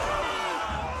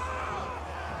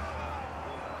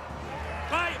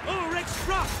 By Ulrich's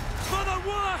wrath for the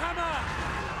Warhammer!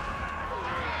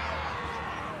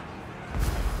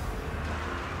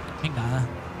 Venga.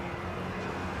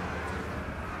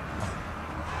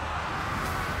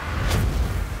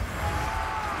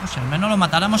 No sé, al menos lo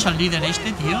matáramos al líder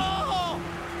este, tío.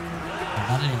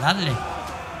 Darle.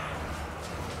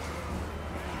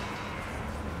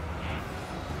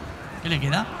 ¿Qué le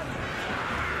queda?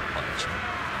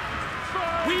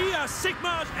 We are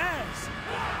Sigma's heirs!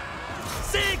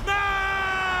 Sigma!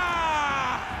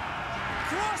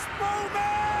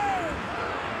 Crossbowmen!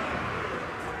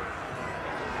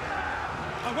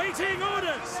 Awaiting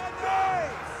orders!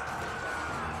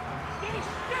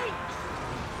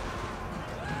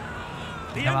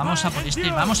 Venga, vamos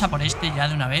a por este ya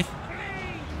de una vez.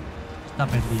 Está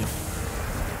perdido.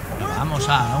 Pero vamos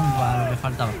a lo que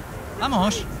faltaba.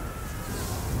 ¡Vamos!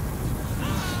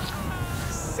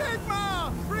 Sigma!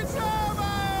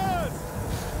 Reservers!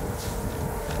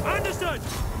 Understood!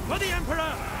 For the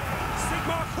Emperor!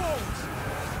 Sigma calls!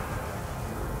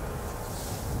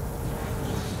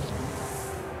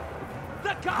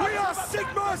 We are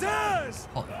Sigma's heirs!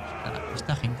 Joder,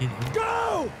 esta gente, tío.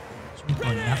 Go! Es un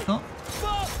coñazo.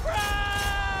 For France!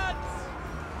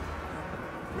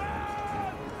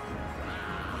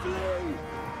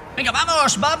 ¡Venga,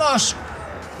 vamos!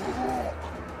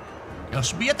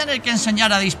 Os voy a tener que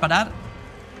enseñar a disparar.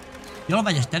 Yo, los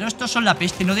ballesteros, estos son la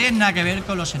peste. No tienen nada que ver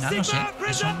con los enanos,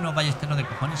 que son unos ballesteros de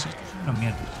cojones. Estos son unos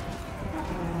mierdas.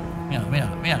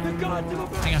 Míralo.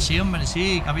 Venga, sí, hombre,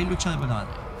 sí, que habéis luchado de puta madre.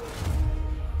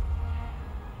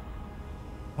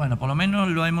 Bueno, por lo menos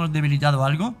lo hemos debilitado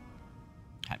algo.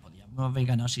 Podríamos haber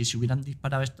ganado si se hubieran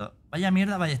disparado esto. Vaya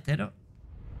mierda, ballesteros.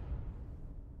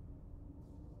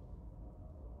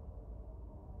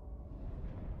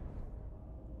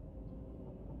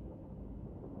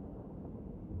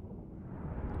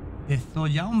 De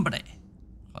Zoya, hombre.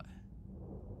 Joder.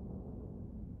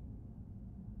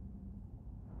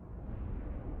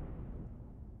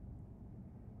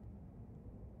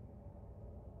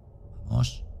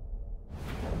 Vamos.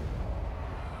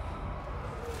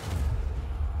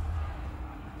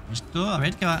 Esto, a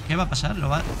ver, ¿qué va a pasar? Lo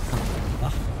va...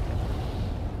 Abajo.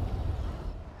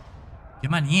 Qué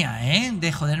manía, ¿eh?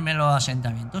 De joderme los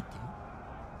asentamientos, tío.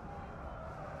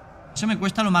 Eso me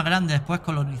cuesta lo más grande después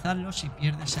colonizarlos si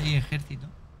pierdes ahí ejército.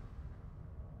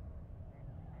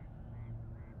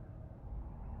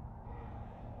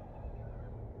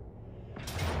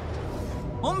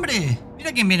 ¡Hombre!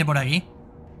 Mira quién viene por aquí.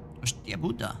 Hostia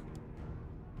puta.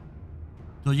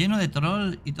 Todo lleno de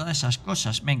troll y todas esas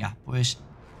cosas. Venga, pues...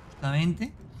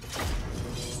 justamente...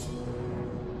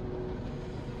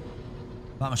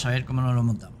 Vamos a ver cómo nos lo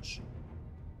montamos.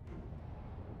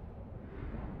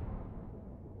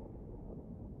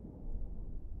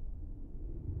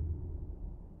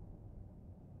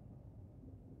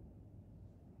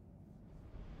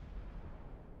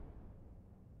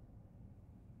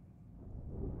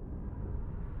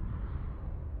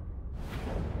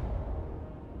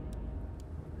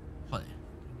 Joder,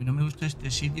 no me gusta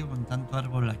este sitio con tanto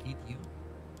árbol aquí, tío.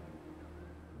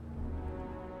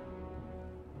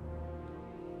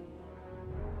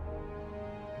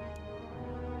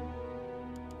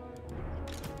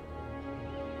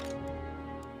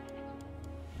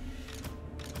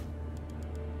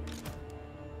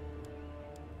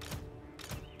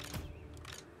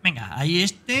 Venga, ahí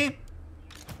este.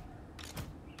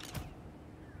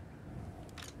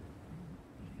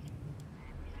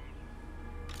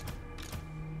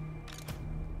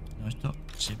 No, esto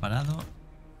separado.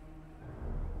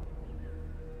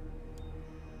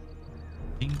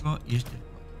 5 y este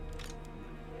 4.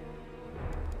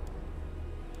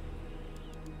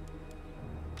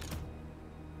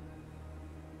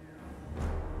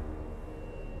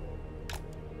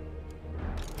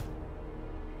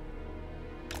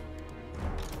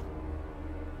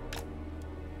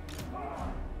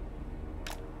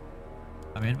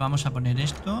 A ver, vamos a poner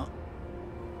esto.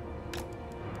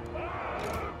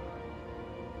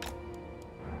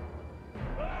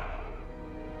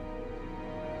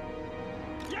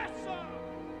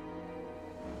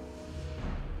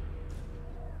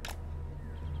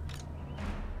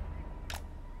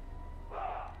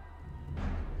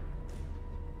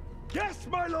 Yes,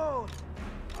 my lord!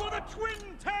 For the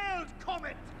twin-tailed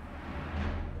comet!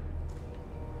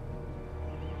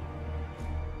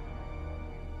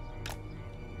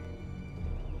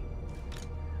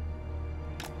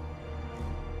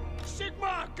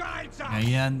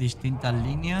 Ahí han distintas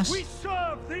líneas. We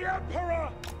serve the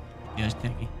Emperor! Y este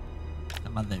aquí está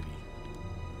más débil.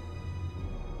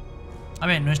 A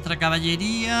ver, nuestra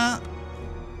caballería. A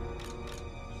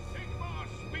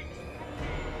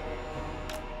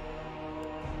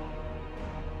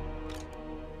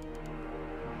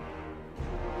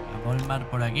Volmar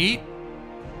por aquí.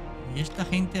 Y esta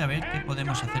gente, a ver qué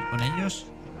podemos hacer con ellos.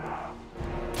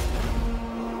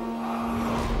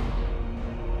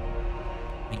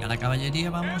 Venga, la caballería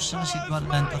vamos a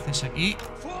situarla entonces aquí.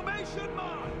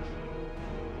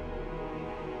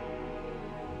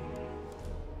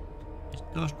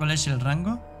 ¿Estos cuál es el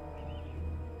rango?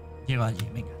 Llego allí,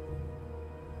 venga.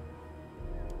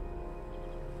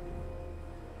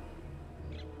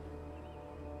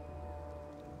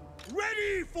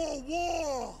 Ready for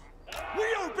war. We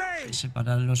obey. Hay que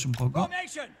separarlos un poco.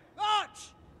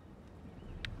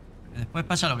 Después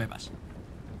pasa lo que pasa.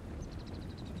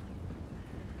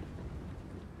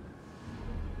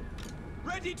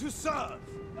 Ready to serve.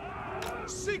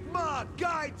 Sigma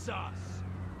guides us.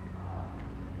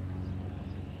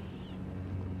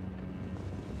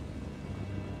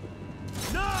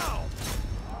 Now.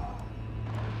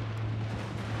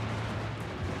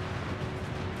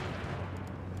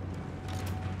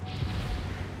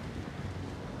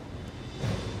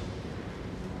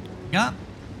 Ya.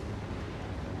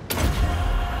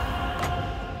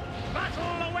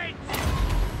 Battle awaits.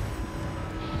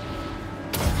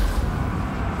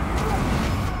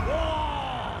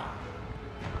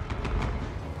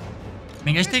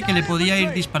 Venga, este que le podía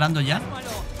ir disparando ya.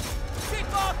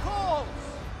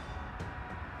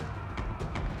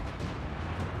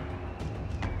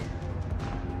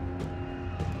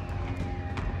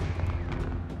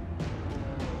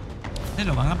 ¿Este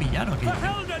lo van a pillar o qué?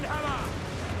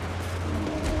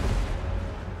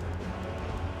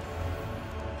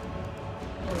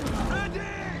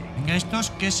 Venga,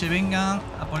 estos que se vengan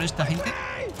a por esta gente.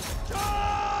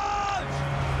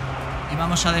 Y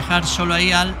vamos a dejar solo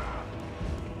ahí al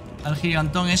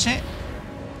gigantón ese.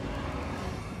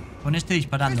 con este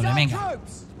disparándole. Venga,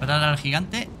 disparar al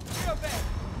gigante.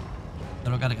 Te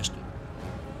lo cargas tú.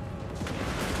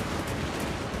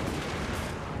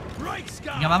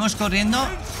 Venga, vamos corriendo.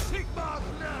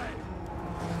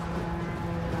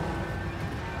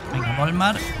 Venga,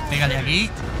 Volmar, pégale aquí.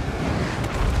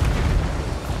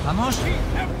 Vamos.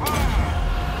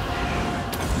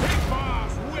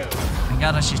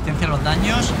 Venga, resistencia a los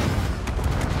daños.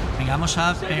 Venga, vamos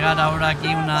a pegar ahora aquí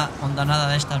una ondanada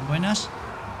de estas buenas.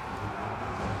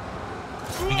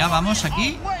 Venga, vamos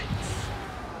aquí.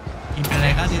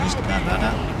 Impelegario de esta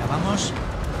rara. Venga, vamos.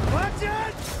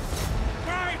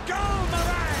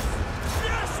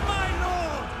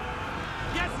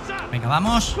 Venga,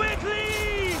 vamos.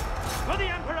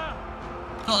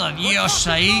 Todo Dios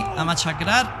ahí a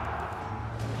machacrar.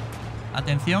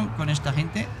 Atención con esta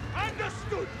gente.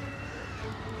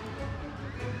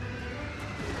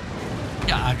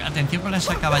 Ya, atención con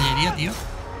esa caballería, tío.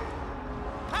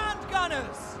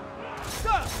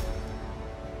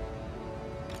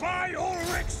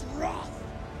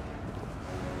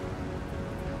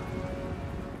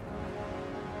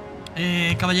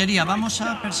 Caballería, vamos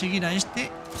a perseguir a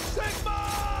este.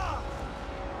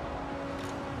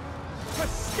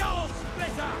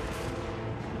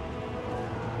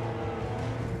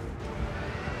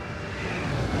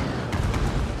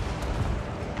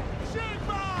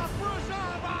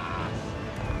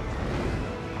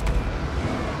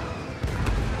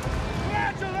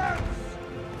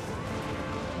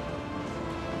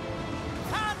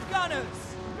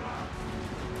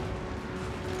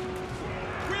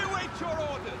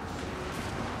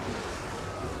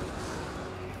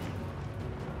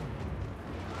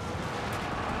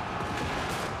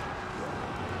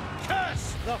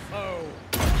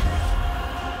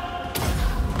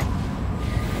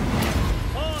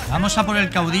 Vamos a por el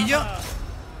caudillo.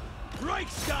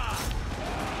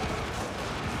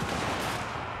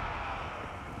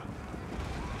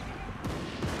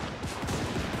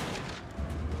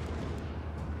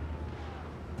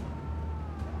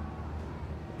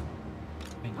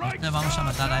 Venga, vamos a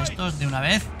matar a estos de una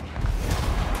vez.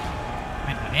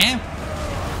 Venga, bien.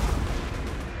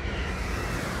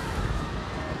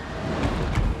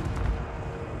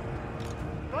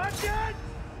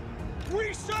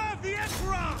 We serve the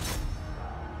Emperor!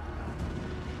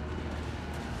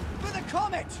 For the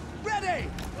comet! Ready!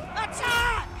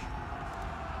 Attack!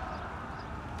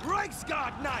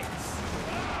 Reichsguard Knights!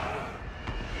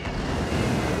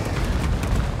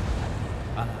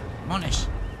 Mones.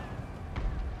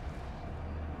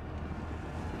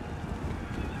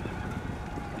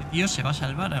 ¿Este tío se va a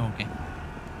salvar o qué?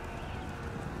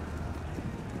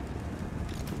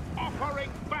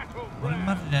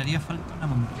 Volmar le haría falta una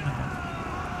montaña.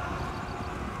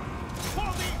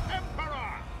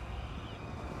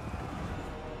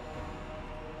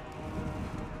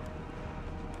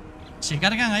 ¿Se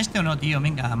cargan a este o no, tío?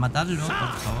 Venga, a matarlo, por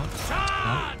favor.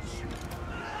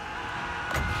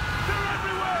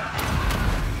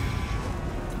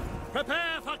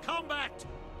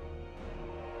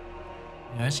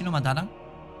 A ver si lo mataran.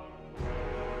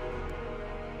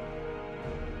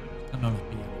 Esto no los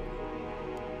pilla.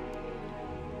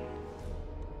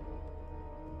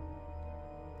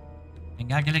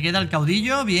 Venga, que le queda el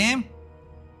caudillo. Bien.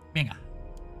 Venga.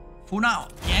 Funao.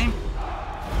 Bien.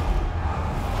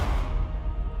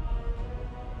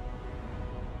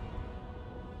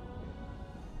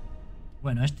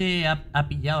 Bueno, este ha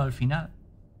pillado al final.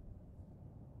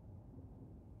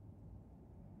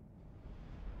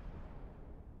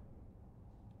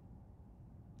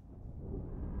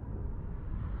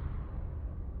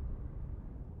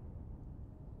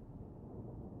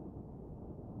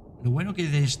 Lo bueno que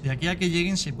desde aquí a que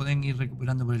lleguen se pueden ir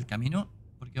recuperando por el camino,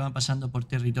 porque van pasando por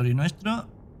territorio nuestro.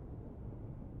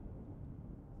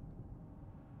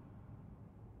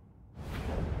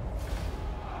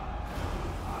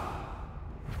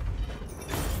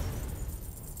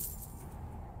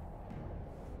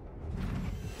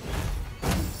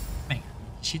 Venga,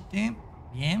 17,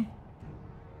 bien.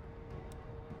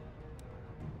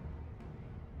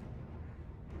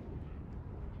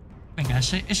 Venga,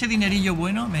 ese dinerillo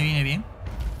bueno me viene bien.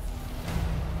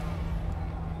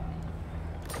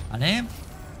 Vale,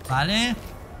 vale.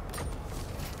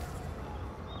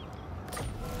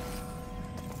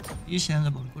 Y se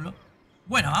dando por culo.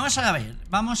 Bueno, vamos a ver.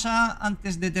 Vamos a,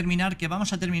 antes de terminar, que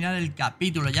vamos a terminar el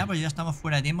capítulo ya, porque ya estamos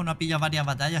fuera de tiempo. No ha pillado varias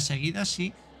batallas seguidas,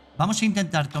 sí. Vamos a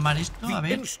intentar tomar esto, a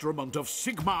ver.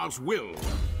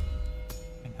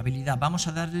 Habilidad, vamos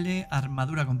a darle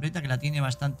armadura completa, que la tiene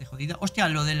bastante jodida. Hostia,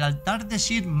 lo del altar de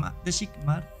Sigmar.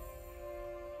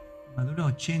 Armadura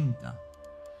 80.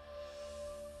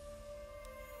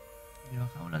 Le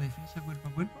bajamos la defensa cuerpo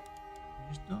a cuerpo.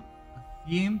 Esto a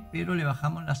 100, pero le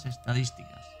bajamos las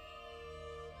estadísticas.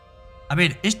 A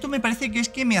ver, esto me parece que es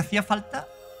que me hacía falta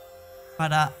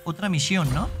para otra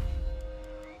misión, ¿no?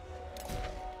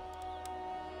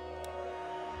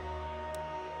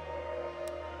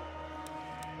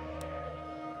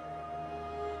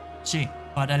 Sí,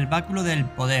 para el báculo del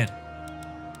poder.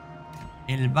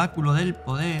 El báculo del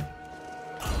poder.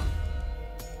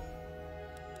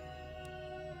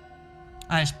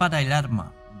 Ah, es para el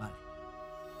arma. Vale.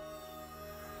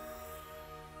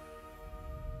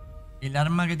 El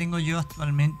arma que tengo yo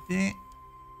actualmente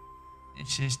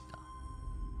es esta.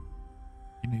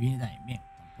 Que me viene también bien.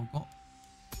 Tampoco.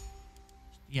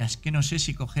 Hostia, es que no sé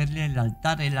si cogerle el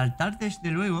altar. El altar,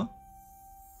 desde luego.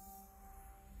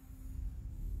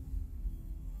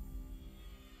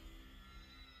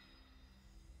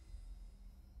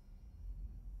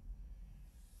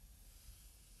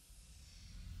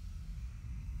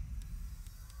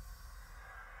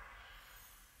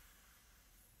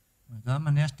 De todas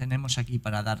maneras tenemos aquí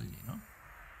para darle, ¿no?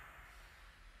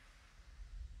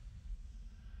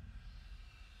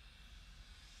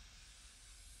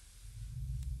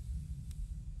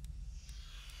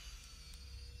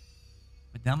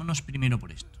 Metámonos primero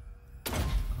por esto.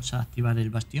 Vamos a activar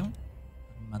el bastión.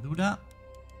 Armadura.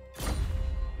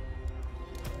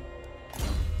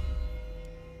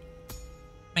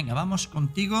 Venga, vamos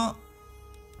contigo.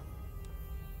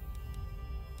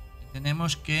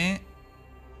 Tenemos que...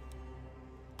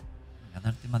 a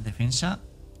darte más defensa.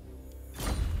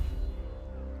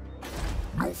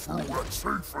 Venga,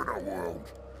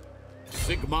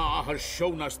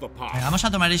 vamos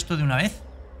a tomar esto de una vez.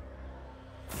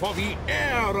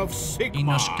 Y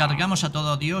nos cargamos a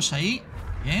todo Dios ahí.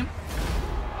 Bien.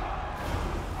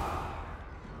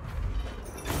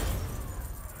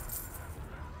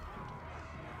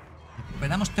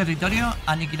 Recuperamos territorio.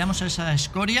 Aniquilamos esa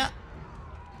escoria.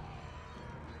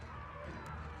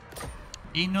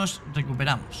 Y nos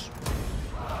recuperamos.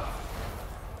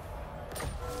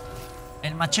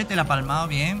 El machete la ha palmado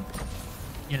bien.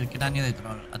 Y el cráneo de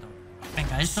troll.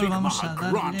 Venga, esto lo vamos a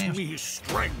darle.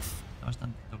 Está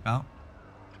bastante tocado.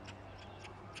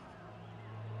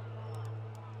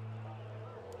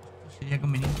 Esto sería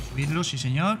conveniente subirlo, sí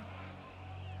señor.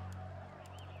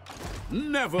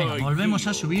 Venga, volvemos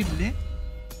a subirle.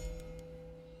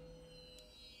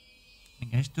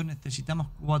 Venga, esto necesitamos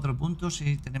 4 puntos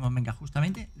y tenemos, venga,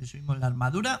 justamente le subimos la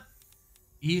armadura.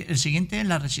 Y el siguiente es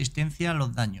la resistencia a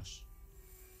los daños.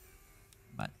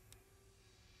 Vale.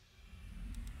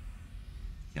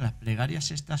 Que las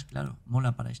plegarias estas, claro,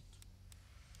 mola para esto.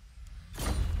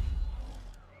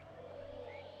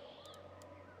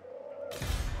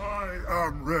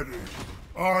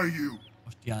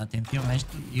 Hostia, atención a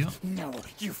esto, tío.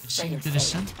 Es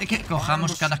interesante que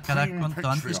cojamos cara cuanto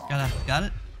antes, cara.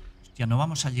 Hostia, no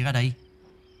vamos a llegar ahí.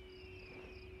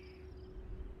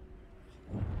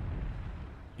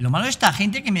 Y lo malo de esta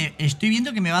gente que me estoy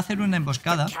viendo que me va a hacer una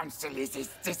emboscada.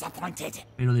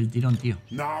 Pero del tirón, tío.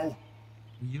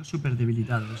 Y yo súper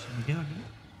debilitado. Si me quedo aquí.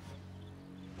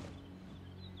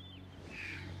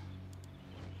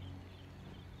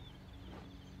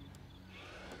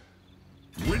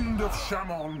 Wind of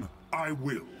Shaman, I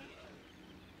will.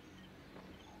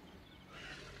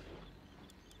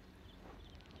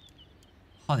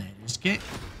 Joder, es que...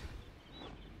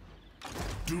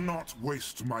 Do not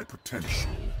waste my potential.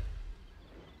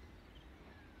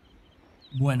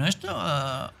 Bueno, esto...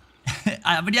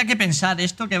 habría que pensar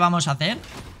esto que vamos a hacer.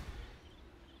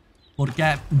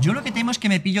 Porque yo lo que temo es que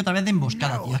me pillo otra vez de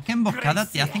emboscada, tío. Es que emboscada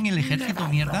te hacen el ejército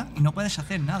mierda y no puedes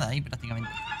hacer nada ahí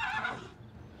prácticamente.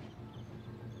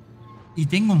 Y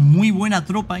tengo muy buena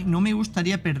tropa y no me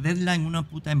gustaría perderla en una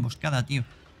puta emboscada, tío.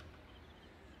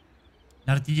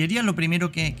 La artillería es lo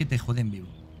primero que te jode en vivo.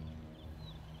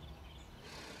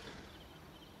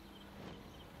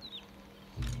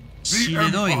 Si le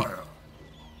doy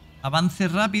avance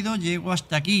rápido, llego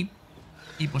hasta aquí.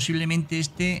 Y posiblemente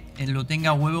este lo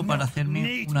tenga huevo para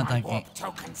hacerme un ataque.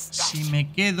 Si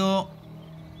me quedo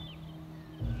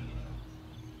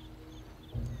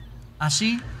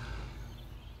así,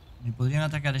 me podrían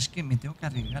atacar. Es que me tengo que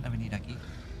arriesgar a venir aquí,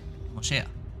 como sea.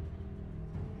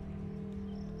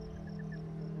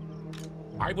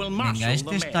 Venga,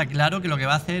 este está claro que lo que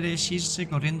va a hacer es irse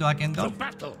corriendo a Kendall.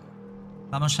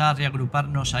 Vamos a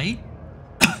reagruparnos ahí.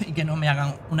 Y que no me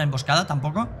hagan una emboscada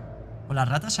tampoco. Con las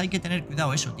ratas hay que tener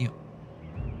cuidado eso, tío.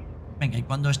 Venga, y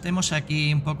cuando estemos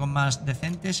aquí un poco más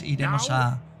decentes, iremos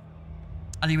a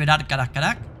liberar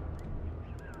Carac.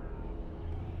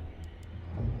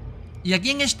 Y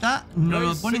aquí en esta nos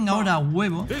lo ponen ahora a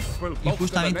huevo. Y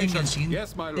justamente en el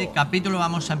siguiente capítulo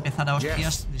vamos a empezar a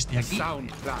hostias desde aquí.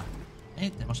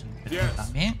 Tenemos el Imperio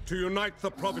también.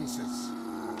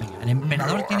 Venga, el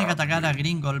emperador tiene que atacar a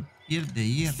Gringol, Piel de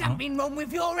Hierro.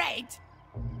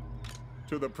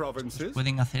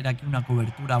 Pueden hacer aquí una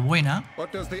cobertura buena.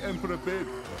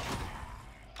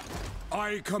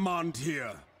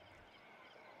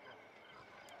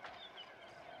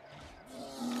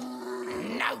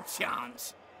 No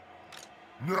chance.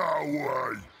 No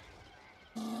way.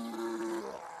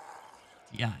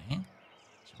 Ya,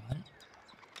 chaval.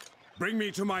 Bring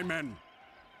me to my men.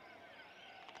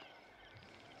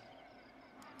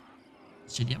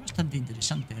 Sería bastante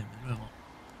interesante, desde luego.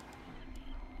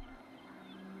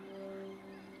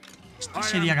 ¿Este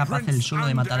sería capaz él solo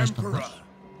de matar a estos dos?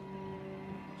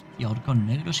 Y orcos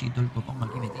negros y todo el copón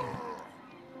aquí metido.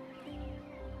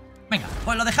 Venga,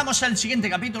 pues lo dejamos el siguiente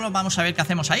capítulo. Vamos a ver qué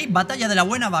hacemos ahí. Batalla de la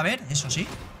buena va a haber, eso sí.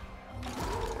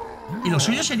 Y lo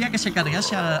suyo sería que se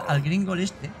cargase al Gringol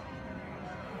este.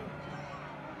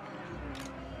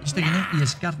 Este viene y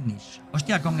Scarnish.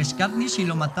 Hostia, con Scarnish si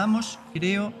lo matamos,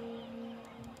 creo...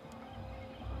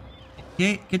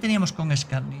 ¿Qué teníamos con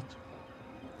Scarnish?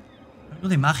 Algo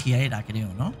de magia era,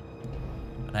 creo, ¿no?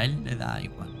 Para él le da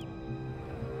igual.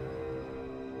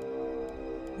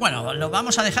 Bueno, lo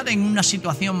vamos a dejar en una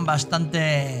situación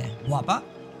bastante guapa.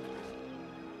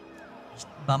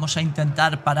 Vamos a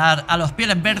intentar parar a los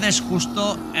Pieles Verdes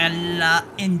justo en la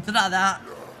entrada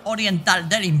oriental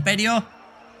del Imperio.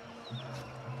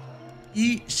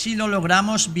 Y si lo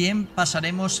logramos bien,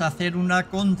 pasaremos a hacer una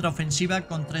contraofensiva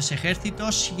con 3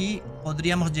 ejércitos y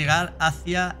podríamos llegar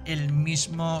hacia el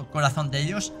mismo corazón de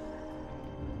ellos.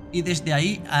 Y desde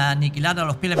ahí a aniquilar a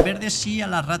los Pieles Verdes y a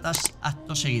las ratas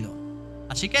acto seguido.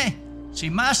 Así que,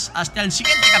 sin más, hasta el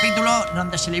siguiente capítulo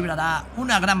donde se librará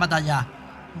una gran batalla.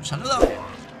 Un saludo.